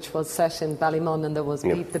Family, which was set in Ballymun, and there was the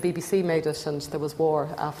BBC made it, and there was war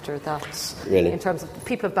after that. Really? In terms of the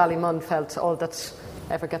people of Ballymun felt all that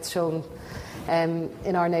ever gets shown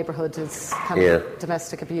in our neighbourhood is kind of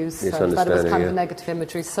domestic abuse. It's That it was kind yeah. of negative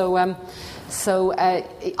imagery. So,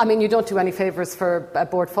 I mean, you don't do any favours for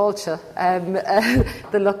Bord Fáilte.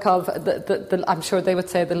 The look of I'm sure they would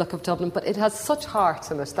say the look of Dublin, but it has such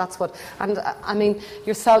heart in it. That's what. And I mean,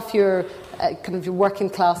 yourself, your kind of your working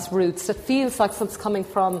class roots. It feels like it's coming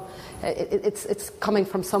from. It's coming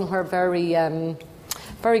from somewhere very,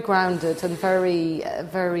 very grounded and very,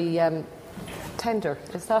 very. Tender.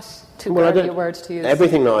 Is that too early a word to use?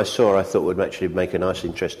 Everything that I saw I thought would actually make a nice,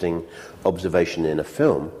 interesting observation in a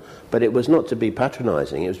film, but it was not to be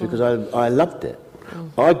patronising. It was because I loved it.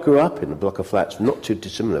 I grew up in a block of flats not too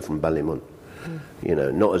dissimilar from Ballymun. You know,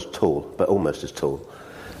 not as tall, but almost as tall.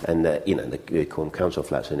 And, you know, they call them council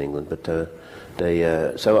flats in England, but I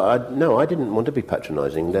didn't want to be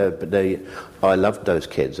patronising, but I loved those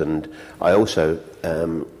kids, and I also,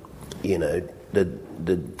 you know,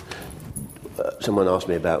 someone asked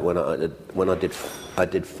me about when I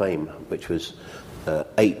did Fame, which was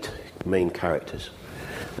 8 main characters,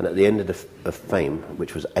 and at the end of Fame,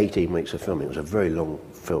 which was 18 weeks of filming, it was a very long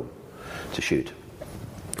film to shoot.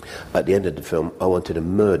 At the end of the film, I wanted to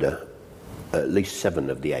murder at least 7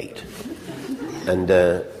 of the 8, and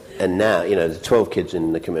now, you know, the 12 kids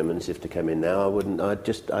in the commitments, if they came in now,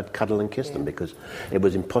 I'd cuddle and kiss them, because it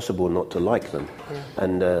was impossible not to like them.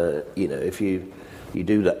 And you know, if you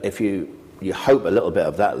do that, if you hope a little bit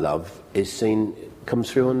of that love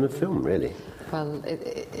comes through on the film, really. Well,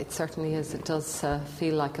 it certainly is. It does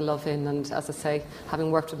feel like a love-in, and as I say,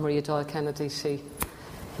 having worked with Maria Doyle Kennedy, she,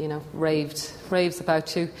 you know, raves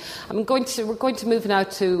about you. We're going to move now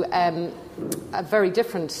to a very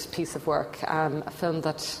different piece of work, a film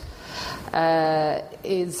that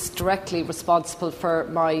is directly responsible for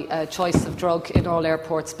my choice of drug in all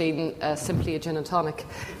airports being simply a gin and tonic,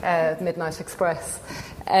 Midnight Express.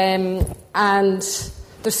 And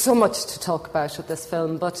there's so much to talk about with this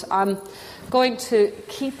film, but I'm going to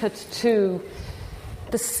keep it to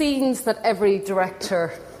the scenes that every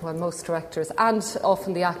director, well, most directors, and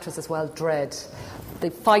often the actors as well, dread. The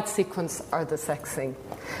fight sequence or the sex scene.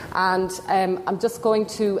 And I'm just going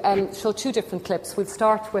to show 2 different clips. We'll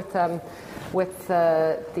start with a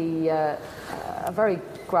very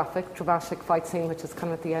graphic, dramatic fight scene, which is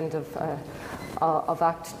kind of at the end of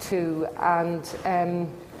Act 2, and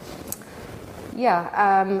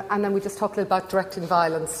then we just talk a little about directing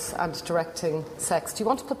violence and directing sex. Do you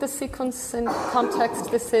want to put this sequence in context?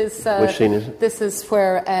 This is which scene is it? This is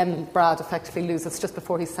where Brad effectively loses just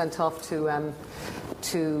before he's sent off to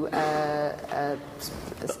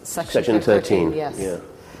Section 13. Yes. Yeah.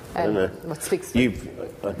 I don't know. What speaks? I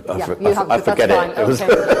forget that's it. Fine.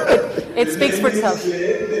 Okay. It speaks for itself.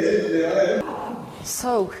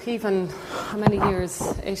 So, even how many years?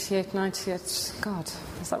 88, 98. God,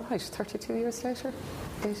 is that right? 32 years later?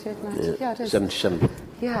 88, 90. Yeah, it is. 77.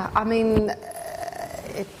 Yeah, I mean,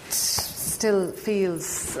 it still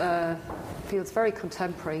feels very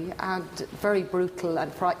contemporary and very brutal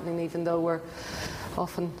and frightening, even though we're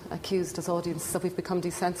often accused as audiences that we've become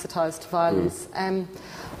desensitised to violence.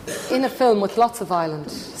 In a film with lots of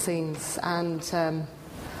violent scenes, and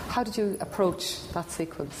how did you approach that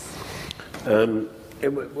sequence?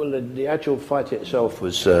 The actual fight itself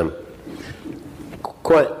was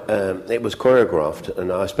quite. It was choreographed,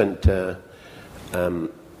 and I spent.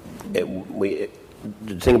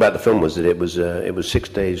 The thing about the film was that it was 6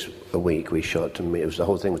 days a week we shot, and the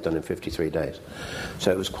whole thing was done in 53 days.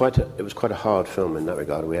 So it was quite a hard film in that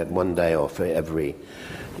regard. We had 1 day off every,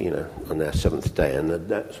 you know, on our 7th day, and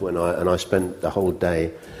that's when I spent the whole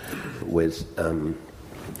day with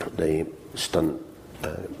the stunt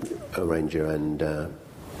arranger and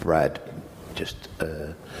Brad, just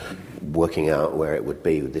working out where it would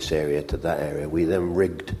be with this area to that area. We then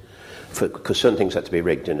rigged, because certain things had to be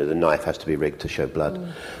rigged. You know, the knife has to be rigged to show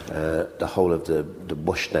blood. The whole of the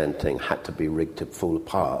washstand thing had to be rigged to fall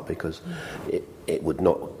apart, because it would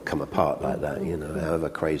not come apart like that. You know, however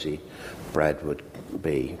crazy Brad would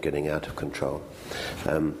be getting out of control.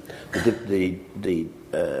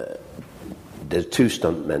 There's 2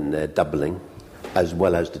 stuntmen there doubling, as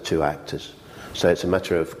well as the 2 actors. So it's a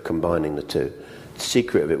matter of combining the 2. The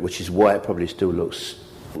secret of it, which is why it probably still looks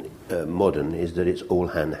modern, is that it's all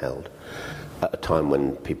handheld at a time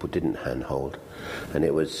when people didn't handhold, and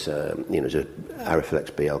it was it was a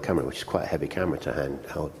Ariflex BL camera, which is quite a heavy camera to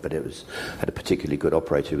handhold, but it had a particularly good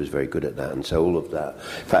operator who was very good at that, and so all of that,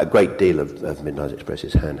 in fact, a great deal of Midnight Express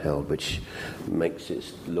is handheld, which makes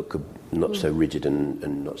it look not so rigid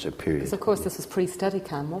and not so period. Because of course this was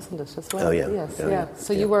pre-Steadicam, wasn't it, as well? Oh yeah. Yes, yeah.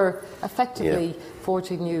 So you were effectively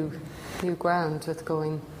forging new ground with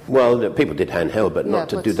going. Well, people did handheld, but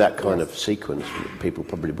not Yeah, to do that kind yes. of sequence. People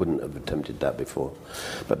probably wouldn't have attempted that before.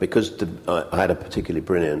 But because I had a particularly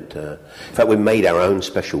brilliant... in fact, we made our own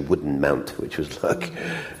special wooden mount, which was like...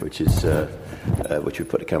 which we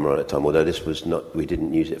put the camera on at the time, although this was not... We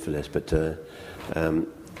didn't use it for this, but...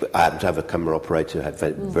 I happened to have a camera operator who had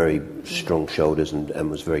very strong shoulders and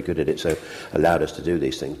was very good at it, so allowed us to do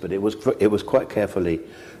these things. But it was quite carefully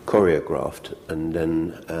choreographed, and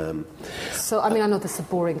then... So, I mean, I know this is a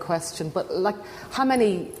boring question, but like, how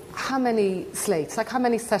many slates, like how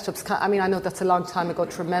many setups? I mean, I know that's a long time ago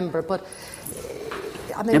to remember, but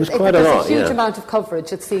I mean, it was quite a there's lot, a huge yeah. amount of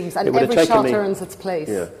coverage, it seems, and It would have every taken shot me- earns its place.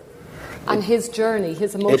 Yeah. And his journey,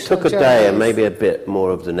 his emotional It took a journey day and is- maybe a bit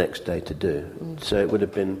more of the next day to do. So it would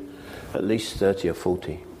have been at least 30 or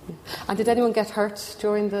 40. And did anyone get hurt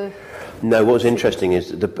during the... No, what was interesting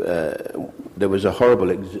is that there was a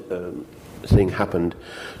horrible thing happened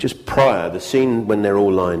just prior, the scene when they're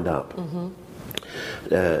all lined up.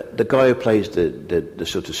 The guy who plays the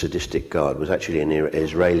sort of sadistic guard was actually an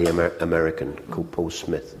Israeli-American called Paul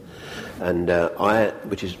Smith. And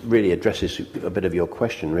which is really addresses a bit of your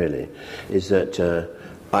question, really, is that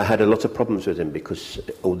I had a lot of problems with him because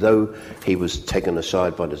although he was taken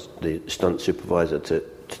aside by the stunt supervisor to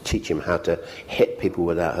teach him how to hit people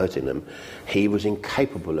without hurting them, he was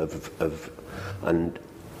incapable of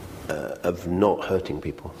not hurting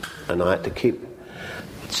people. And I had to keep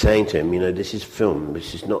saying to him, this is film,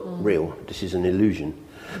 this is not real, this is an illusion,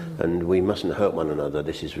 and we mustn't hurt one another.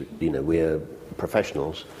 This is, we're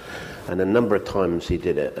professionals. And a number of times he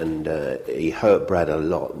did it, and he hurt Brad a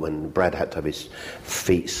lot when Brad had to have his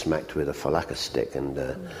feet smacked with a falaka stick, and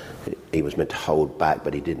he was meant to hold back,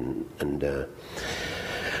 but he didn't. And a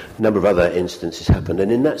number of other instances happened.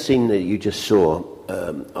 And in that scene that you just saw,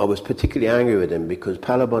 I was particularly angry with him because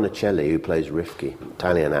Paolo Bonicelli, who plays Rifki,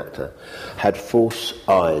 Italian actor, had false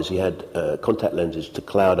eyes. He had contact lenses to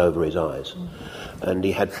cloud over his eyes, and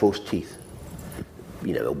he had false teeth.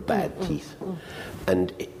 Bad teeth.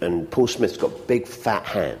 And Paul Smith's got big fat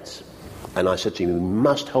hands, and I said to him, you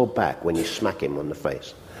must hold back when you smack him on the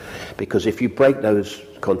face, because if you break those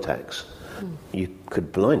contacts, you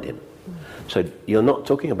could blind him. So you're not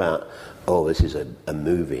talking about, this is a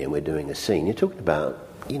movie and we're doing a scene. You're talking about,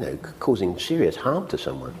 causing serious harm to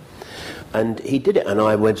someone. And he did it, and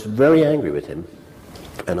I was very angry with him,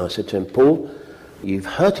 and I said to him, Paul, you've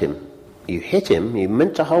hurt him. You hit him, you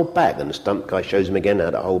meant to hold back. And the stunt guy shows him again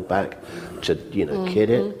how to hold back to, kid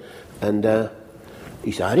it. And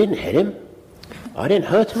he said, I didn't hit him. I didn't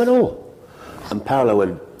hurt him at all. And Paolo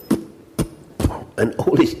went, and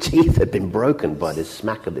all his teeth had been broken by this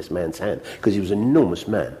smack of this man's hand, because he was an enormous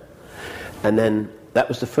man. And then that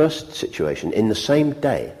was the first situation, in the same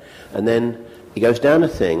day. And then he goes down a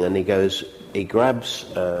thing, and he grabs,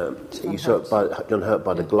 you saw it by John Hurt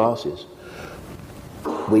by the glasses.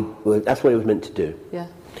 That's what he was meant to do. Yeah.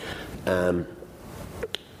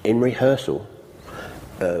 In rehearsal,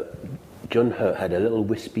 John Hurt had a little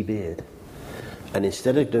wispy beard, and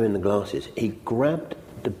instead of doing the glasses, he grabbed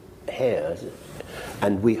the hairs,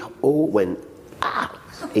 and we all went, ah!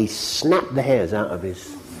 He snapped the hairs out of his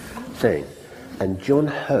thing, and John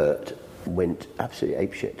Hurt went absolutely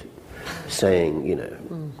apeshit, saying,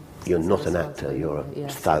 you're not an actor, you're a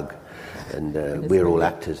thug, and we're all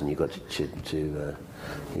actors, and you've got to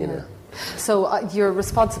So your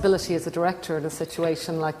responsibility as a director in a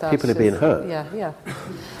situation like that... People are being hurt. Yeah.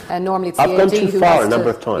 And normally it's I've the gone AD too who far has a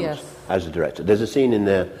number to- of times yes. as a director. There's a scene in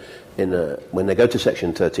there, when they go to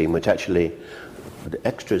Section 13, which actually, the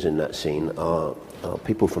extras in that scene are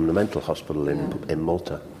people from the mental hospital in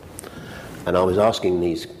Malta. And I was asking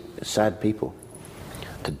these sad people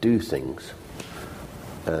to do things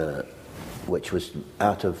which was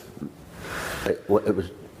out of... It was...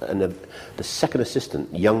 And the second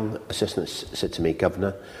assistant, young assistant, said to me,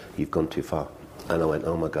 Governor, you've gone too far. And I went,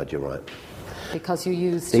 oh my God, you're right. Because you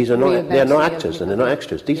used... They're not reinventing actors and they're not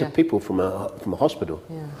extras. These Yeah. are people from a hospital.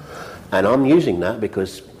 Yeah. And I'm using that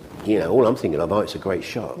because, all I'm thinking of, it's a great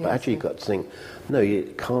shot. But Yes, actually you've got to think, no,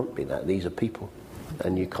 it can't be that. These are people.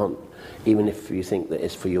 And you can't, even if you think that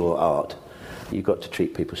it's for your art, you've got to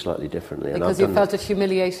treat people slightly differently. Because you felt it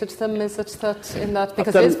humiliated them, is it that in that?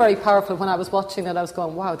 Because it is very powerful. When I was watching it, I was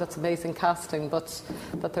going, wow, that's amazing casting, but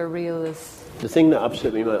that they're real is... The thing that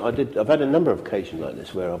upset me most, I've had a number of occasions like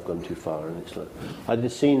this where I've gone too far, and it's like, I did a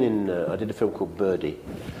scene I did a film called Birdie,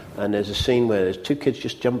 and there's a scene where there's two kids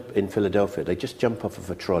just jump in Philadelphia, they just jump off of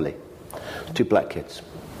a trolley, two black kids,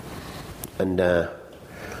 and they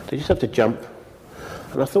just have to jump,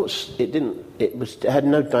 and I thought it had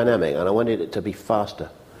no dynamic, and I wanted it to be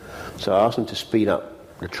faster, so I asked them to speed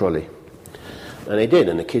up the trolley, and they did,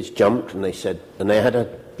 and the kids jumped, and they said, and they had a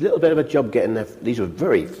little bit of a job getting their... These were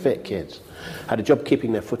very fit kids. Had a job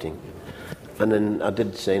keeping their footing. And then I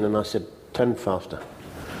did the scene and I said, turn faster.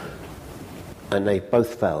 And they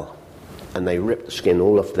both fell. And they ripped the skin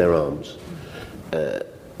all off their arms.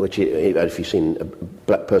 Which, if you've seen a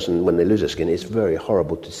black person when they lose their skin, it's very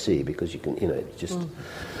horrible to see because you can, it's just...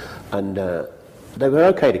 And they were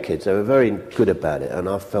okay, the kids. They were very good about it. And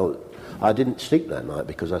I felt... I didn't sleep that night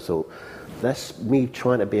because I thought, that's me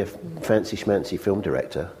trying to be a fancy schmancy film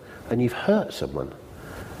director and you've hurt someone.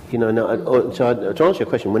 To answer your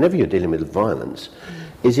question, whenever you're dealing with violence,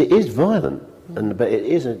 it is violent, but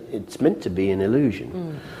it's meant to be an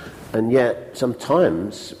illusion. And yet,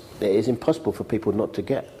 sometimes it is impossible for people not to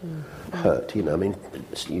get hurt.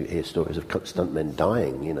 You hear stories of stuntmen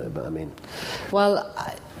dying, but I mean... Well,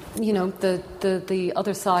 the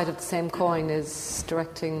other side of the same coin is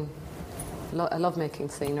directing a lovemaking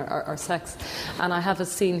scene or sex. And I have a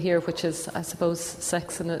scene here which is, I suppose,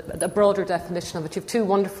 sex in a broader definition of it. You have two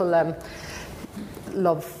wonderful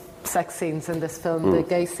love sex scenes in this film, the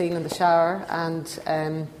gay scene in the shower and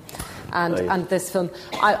this film.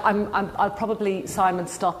 I'll probably, Simon,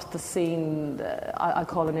 stop the scene. I'll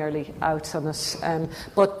call an early out on it.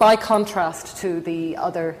 But by contrast to the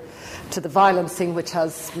violence scene, which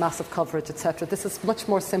has massive coverage, etc., this is much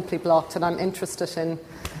more simply blocked, and I'm interested in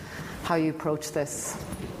how you approach this.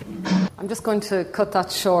 I'm just going to cut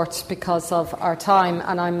that short because of our time,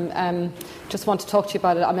 and I'm just want to talk to you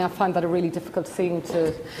about it. I mean, I find that a really difficult scene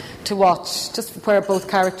to watch, just where both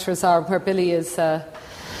characters are, where Billy is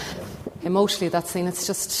emotionally. That scene, it's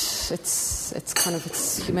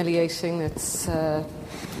humiliating. It's as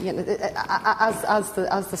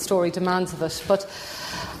the story demands of it. But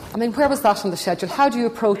I mean, where was that on the schedule? How do you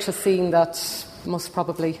approach a scene that most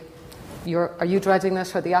probably are you dreading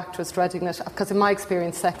it, or the actor is dreading it? Because in my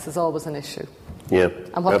experience, sex is always an issue. Yeah,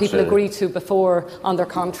 and what absolutely. People agree to before on their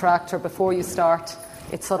contract or before you start,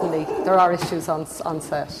 it's suddenly there are issues on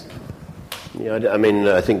set. Yeah, I mean,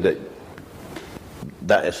 I think that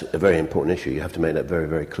is a very important issue. You have to make that very,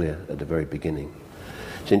 very clear at the very beginning.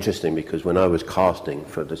 It's interesting because when I was casting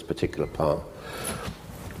for this particular part,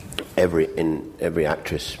 every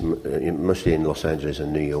actress, mostly in Los Angeles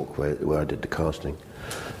and New York, where I did the casting,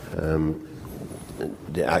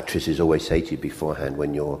 the actresses always say to you beforehand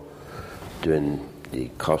when you're doing the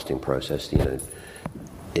casting process,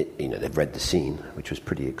 they've read the scene, which was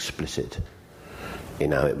pretty explicit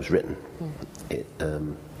in how it was written.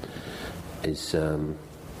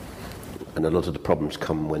 And a lot of the problems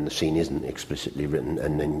come when the scene isn't explicitly written,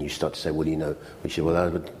 and then you start to say,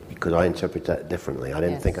 because I interpret that differently. I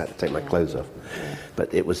didn't think I had to take my clothes off. Yeah.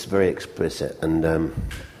 But it was very explicit, and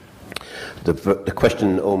the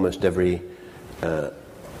question almost every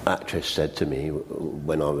actress said to me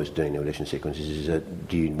when I was doing the audition sequences is,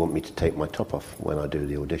 do you want me to take my top off when I do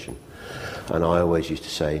the audition? And I always used to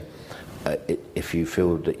say, if you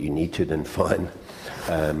feel that you need to, then fine.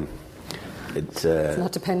 It's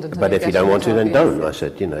not dependent. But if you don't want to, then don't. I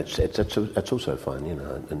said, that's also fine,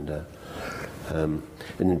 and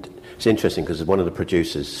it's interesting because one of the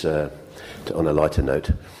producers, on a lighter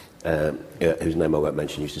note, whose name I won't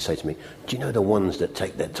mention, used to say to me, do you know the ones that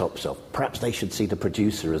take their tops off? Perhaps they should see the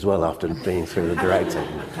producer as well after being through the director.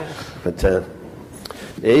 But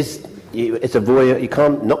it's a voyeur. You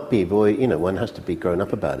can't not be a voyeur. One has to be grown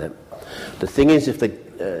up about it. The thing is,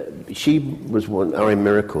 she was one, Irene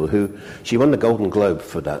Miracle, she won the Golden Globe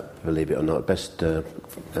for that, believe it or not, best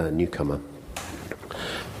newcomer.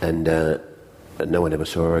 And no one ever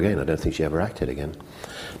saw her again. I don't think she ever acted again.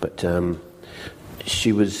 But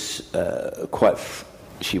she was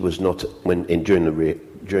she was not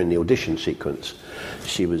during the audition sequence.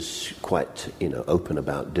 She was quite open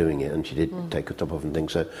about doing it, and she did take her top off and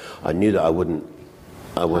things. So I knew that I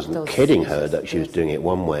wasn't kidding her that she was doing it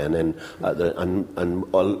one way, and then and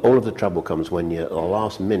all of the trouble comes when you're at the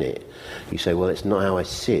last minute. You say, well, it's not how I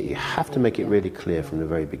see it. You have to make it really clear from the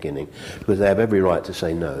very beginning, because they have every right to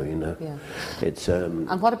say no. Yeah. It's.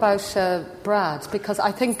 And what about Brad? Because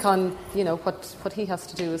I think what he has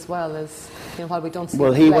to do as well is while we don't see.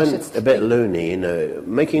 Well, he went a bit loony.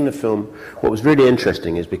 Making the film. What was really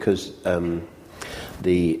interesting is because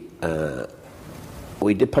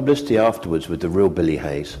we did publicity afterwards with the real Billy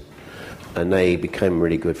Hayes, and they became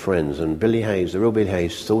really good friends. And the real Billy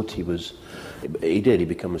Hayes thought he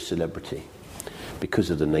became a celebrity because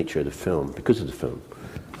of the nature of the film,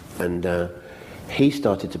 And he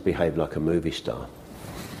started to behave like a movie star.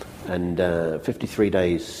 And 53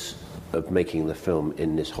 days of making the film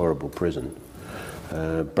in this horrible prison,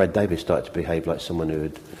 Brad Davis started to behave like someone who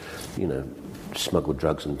had, smuggled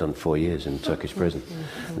drugs and done 4 years in Turkish prison.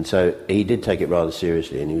 And so he did take it rather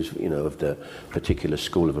seriously, and he was, of the particular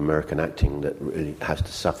school of American acting that really has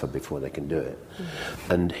to suffer before they can do it.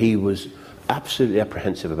 And he was absolutely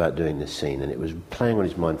apprehensive about doing this scene, and it was playing on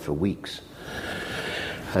his mind for weeks.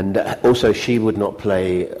 And also she would not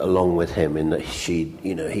play along with him in that he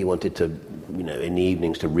wanted to, in the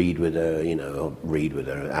evenings to read with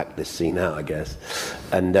her, act this scene out, I guess.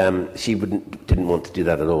 And she didn't want to do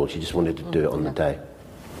that at all. She just wanted to do it on the day.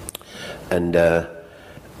 And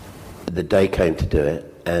the day came to do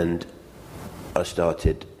it, and I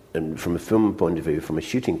started. And from a film point of view, from a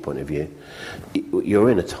shooting point of view, you're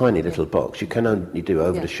in a tiny little box. You can only do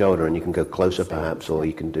over the shoulder, and you can go closer perhaps, or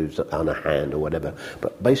you can do on a hand or whatever.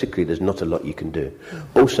 But basically, there's not a lot you can do.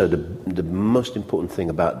 Also, the most important thing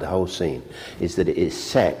about the whole scene is that it is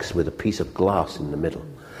sex with a piece of glass in the middle.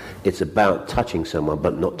 It's about touching someone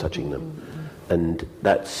but not touching them. And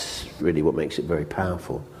that's really what makes it very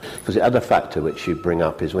powerful. Because the other factor which you bring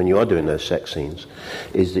up is when you are doing those sex scenes,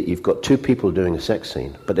 is that you've got two people doing a sex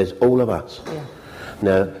scene, but there's all of us. Yeah.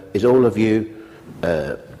 Now, is all of you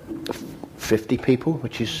 50 people,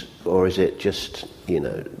 or is it just,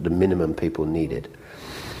 the minimum people needed?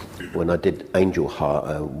 When I did Angel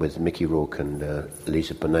Heart with Mickey Rourke and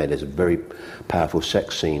Lisa Bonet, there's a very powerful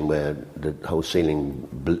sex scene where the whole ceiling,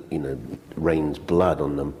 rains blood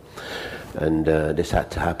on them. And this had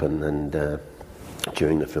to happen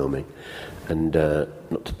during the filming. And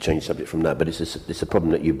not to change subject from that, but it's a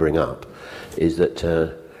problem that you bring up, is that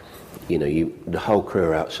the whole crew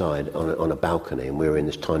are outside on a balcony, and we're in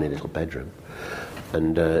this tiny little bedroom,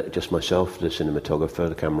 and just myself, the cinematographer,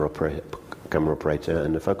 the camera operator,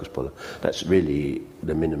 and the focus puller. That's really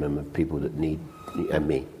the minimum of people that need, and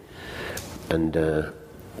me. And the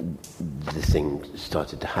thing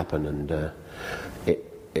started to happen, and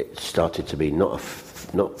it started to be not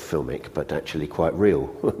filmic, but actually quite real.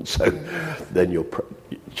 So then you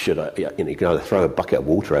can either throw a bucket of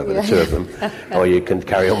water over the two of them, or you can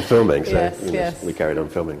carry on filming. So we carried on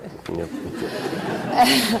filming. Yeah.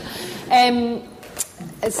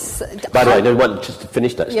 By the way, just to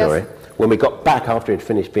finish that story, when we got back after he'd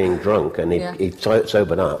finished being drunk and he'd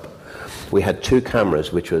sobered up, we had two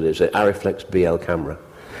cameras, there's an Arriflex BL camera,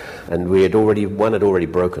 and one had already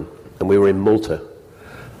broken, and we were in Malta.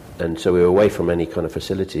 And so we were away from any kind of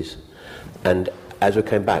facilities. And as we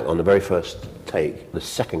came back on the very first take, the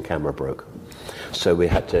second camera broke. So we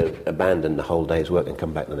had to abandon the whole day's work and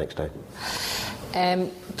come back the next day.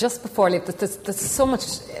 Just before I leave, there's so much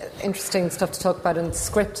interesting stuff to talk about in the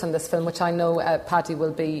script in this film, which I know Paddy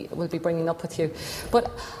will be bringing up with you.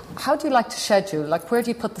 But how do you like to schedule? Like, where do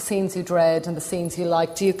you put the scenes you dread and the scenes you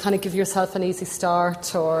like? Do you kind of give yourself an easy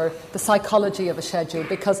start, or the psychology of a schedule?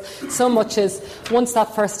 Because so much is, once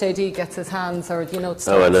that first AD gets his hands, or it starts,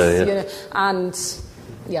 I know,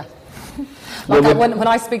 Like when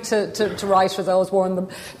I speak to writers, I always warn them: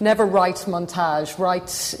 never write montage.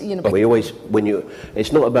 Write, We always,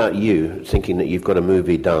 it's not about you thinking that you've got a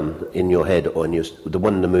movie done in your head, or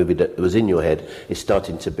the movie that was in your head is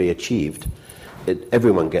starting to be achieved.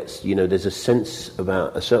 Everyone gets, there's a sense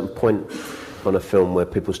about a certain point on a film where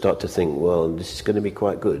people start to think, well, this is going to be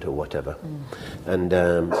quite good, or whatever. And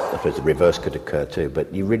I suppose the reverse could occur too.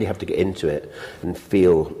 But you really have to get into it and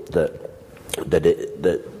feel that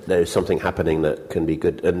there is something happening that can be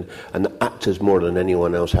good, and the actors more than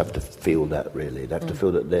anyone else have to feel that. Really, they have to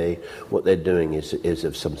feel that what they're doing is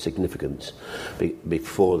of some significance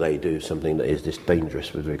before they do something that is this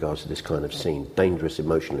dangerous with regards to this kind of scene, dangerous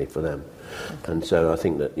emotionally for them. And so I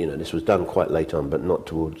think that this was done quite late on, but not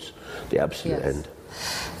towards the absolute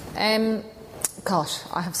end. Gosh,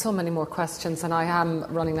 I have so many more questions, and I am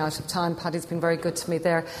running out of time. Paddy's been very good to me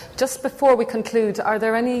there. Just before we conclude, are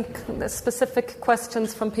there any specific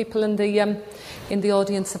questions from people in the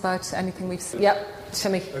audience about anything we've seen? Yeah,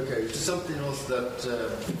 Shimmy. Okay, just something else that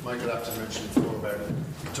Michael Afton mentioned before about it.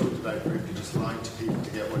 He talked about really just lying to people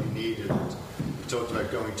to get what he needed, and he talked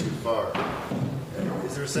about going too far.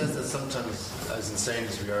 Is there a sense that sometimes, as insane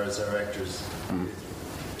as we are as directors,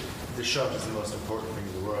 the shot is the most important thing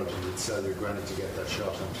in the world, and you'd sell your granny to get that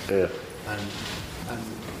shot? And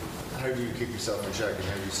how do you keep yourself in check, and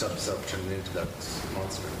how do you stop yourself turning into that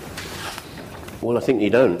monster? Well, I think you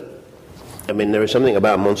don't. I mean, there is something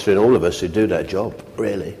about a monster in all of us who do that job,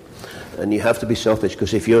 really. And you have to be selfish,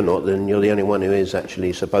 because if you're not, then you're the only one who is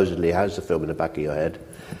actually supposedly has the film in the back of your head.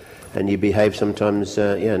 and you behave sometimes,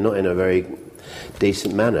 not in a very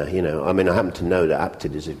decent manner, you know. I mean, I happen to know that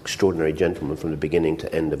Apted is an extraordinary gentleman from the beginning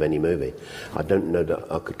to end of any movie. I don't know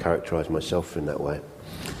that I could characterise myself in that way.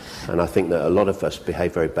 And I think that a lot of us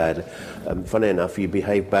behave very badly. Funny enough, you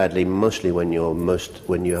behave badly mostly when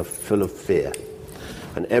you're full of fear.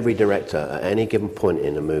 And every director, at any given point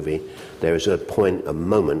in a movie, there is a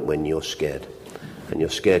moment when you're scared. And you're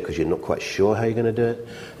scared because you're not quite sure how you're going to do it.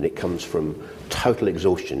 And it comes from total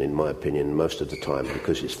exhaustion, in my opinion, most of the time,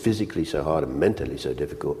 because it's physically so hard and mentally so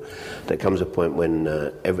difficult. There comes a point when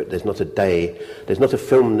there's not a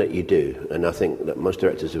film that you do, and I think that most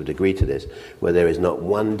directors would agree to this, where there is not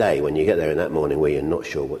one day when you get there in that morning where you're not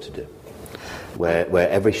sure what to do. Where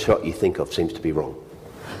every shot you think of seems to be wrong.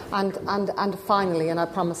 And finally, and I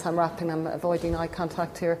promise I'm wrapping, I'm avoiding eye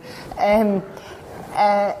contact here,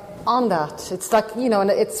 on that, it's like, you know,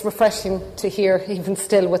 and it's refreshing to hear, even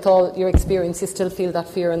still with all your experience, you still feel that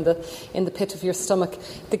fear in the pit of your stomach.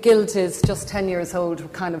 The Guild is just 10 years old, we're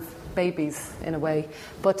kind of babies in a way.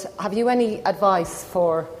 But have you any advice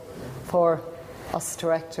for us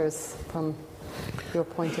directors from your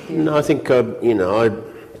point of view? No, I think,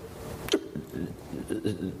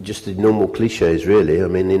 just the normal cliches, really. I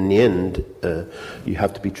mean, in the end, you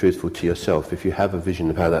have to be truthful to yourself. If you have a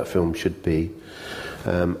vision of how that film should be,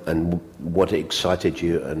 and what excited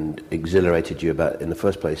you and exhilarated you about in the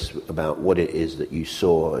first place, about what it is that you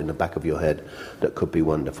saw in the back of your head that could be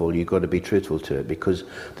wonderful, you've got to be truthful to it, because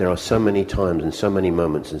there are so many times and so many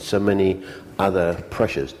moments and so many other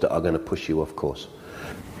pressures that are going to push you off course.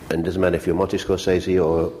 And it doesn't matter if you're Martin Scorsese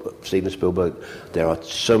or Steven Spielberg, there are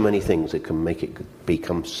so many things that can make it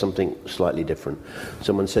become something slightly different.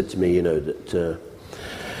 Someone said to me, that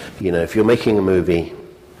if you're making a movie,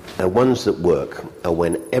 the ones that work are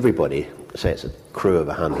when everybody, say it's a crew of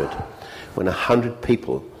 100, when 100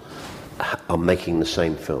 people are making the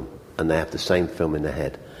same film and they have the same film in their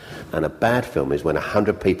head. And a bad film is when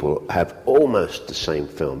 100 people have almost the same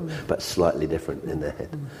film but slightly different in their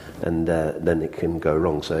head. And then it can go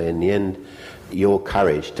wrong. So in the end, your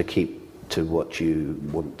courage to keep to what you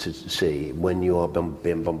want to see when you are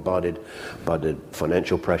being bombarded by the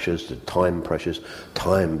financial pressures, the time pressures,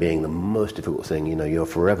 time being the most difficult thing. You're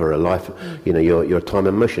forever a life, you're a time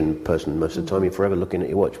and motion person most of the time. You're forever looking at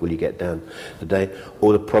your watch. Will you get down the day?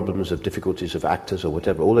 All the problems of difficulties of actors or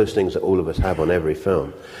whatever, all those things that all of us have on every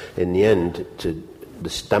film. In the end, the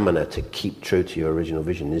stamina to keep true to your original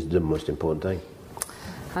vision is the most important thing.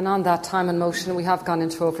 And on that time and motion, we have gone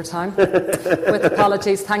into overtime. With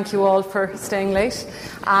apologies, thank you all for staying late.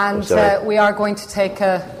 And we are going to take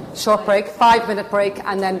a short break, 5-minute break,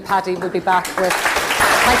 and then Paddy will be back with...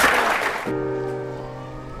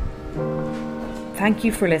 Thank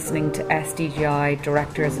you for listening to SDGI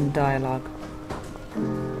Directors in Dialogue.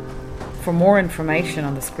 For more information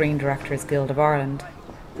on the Screen Directors Guild of Ireland,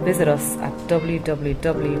 visit us at www.sdgi.ie.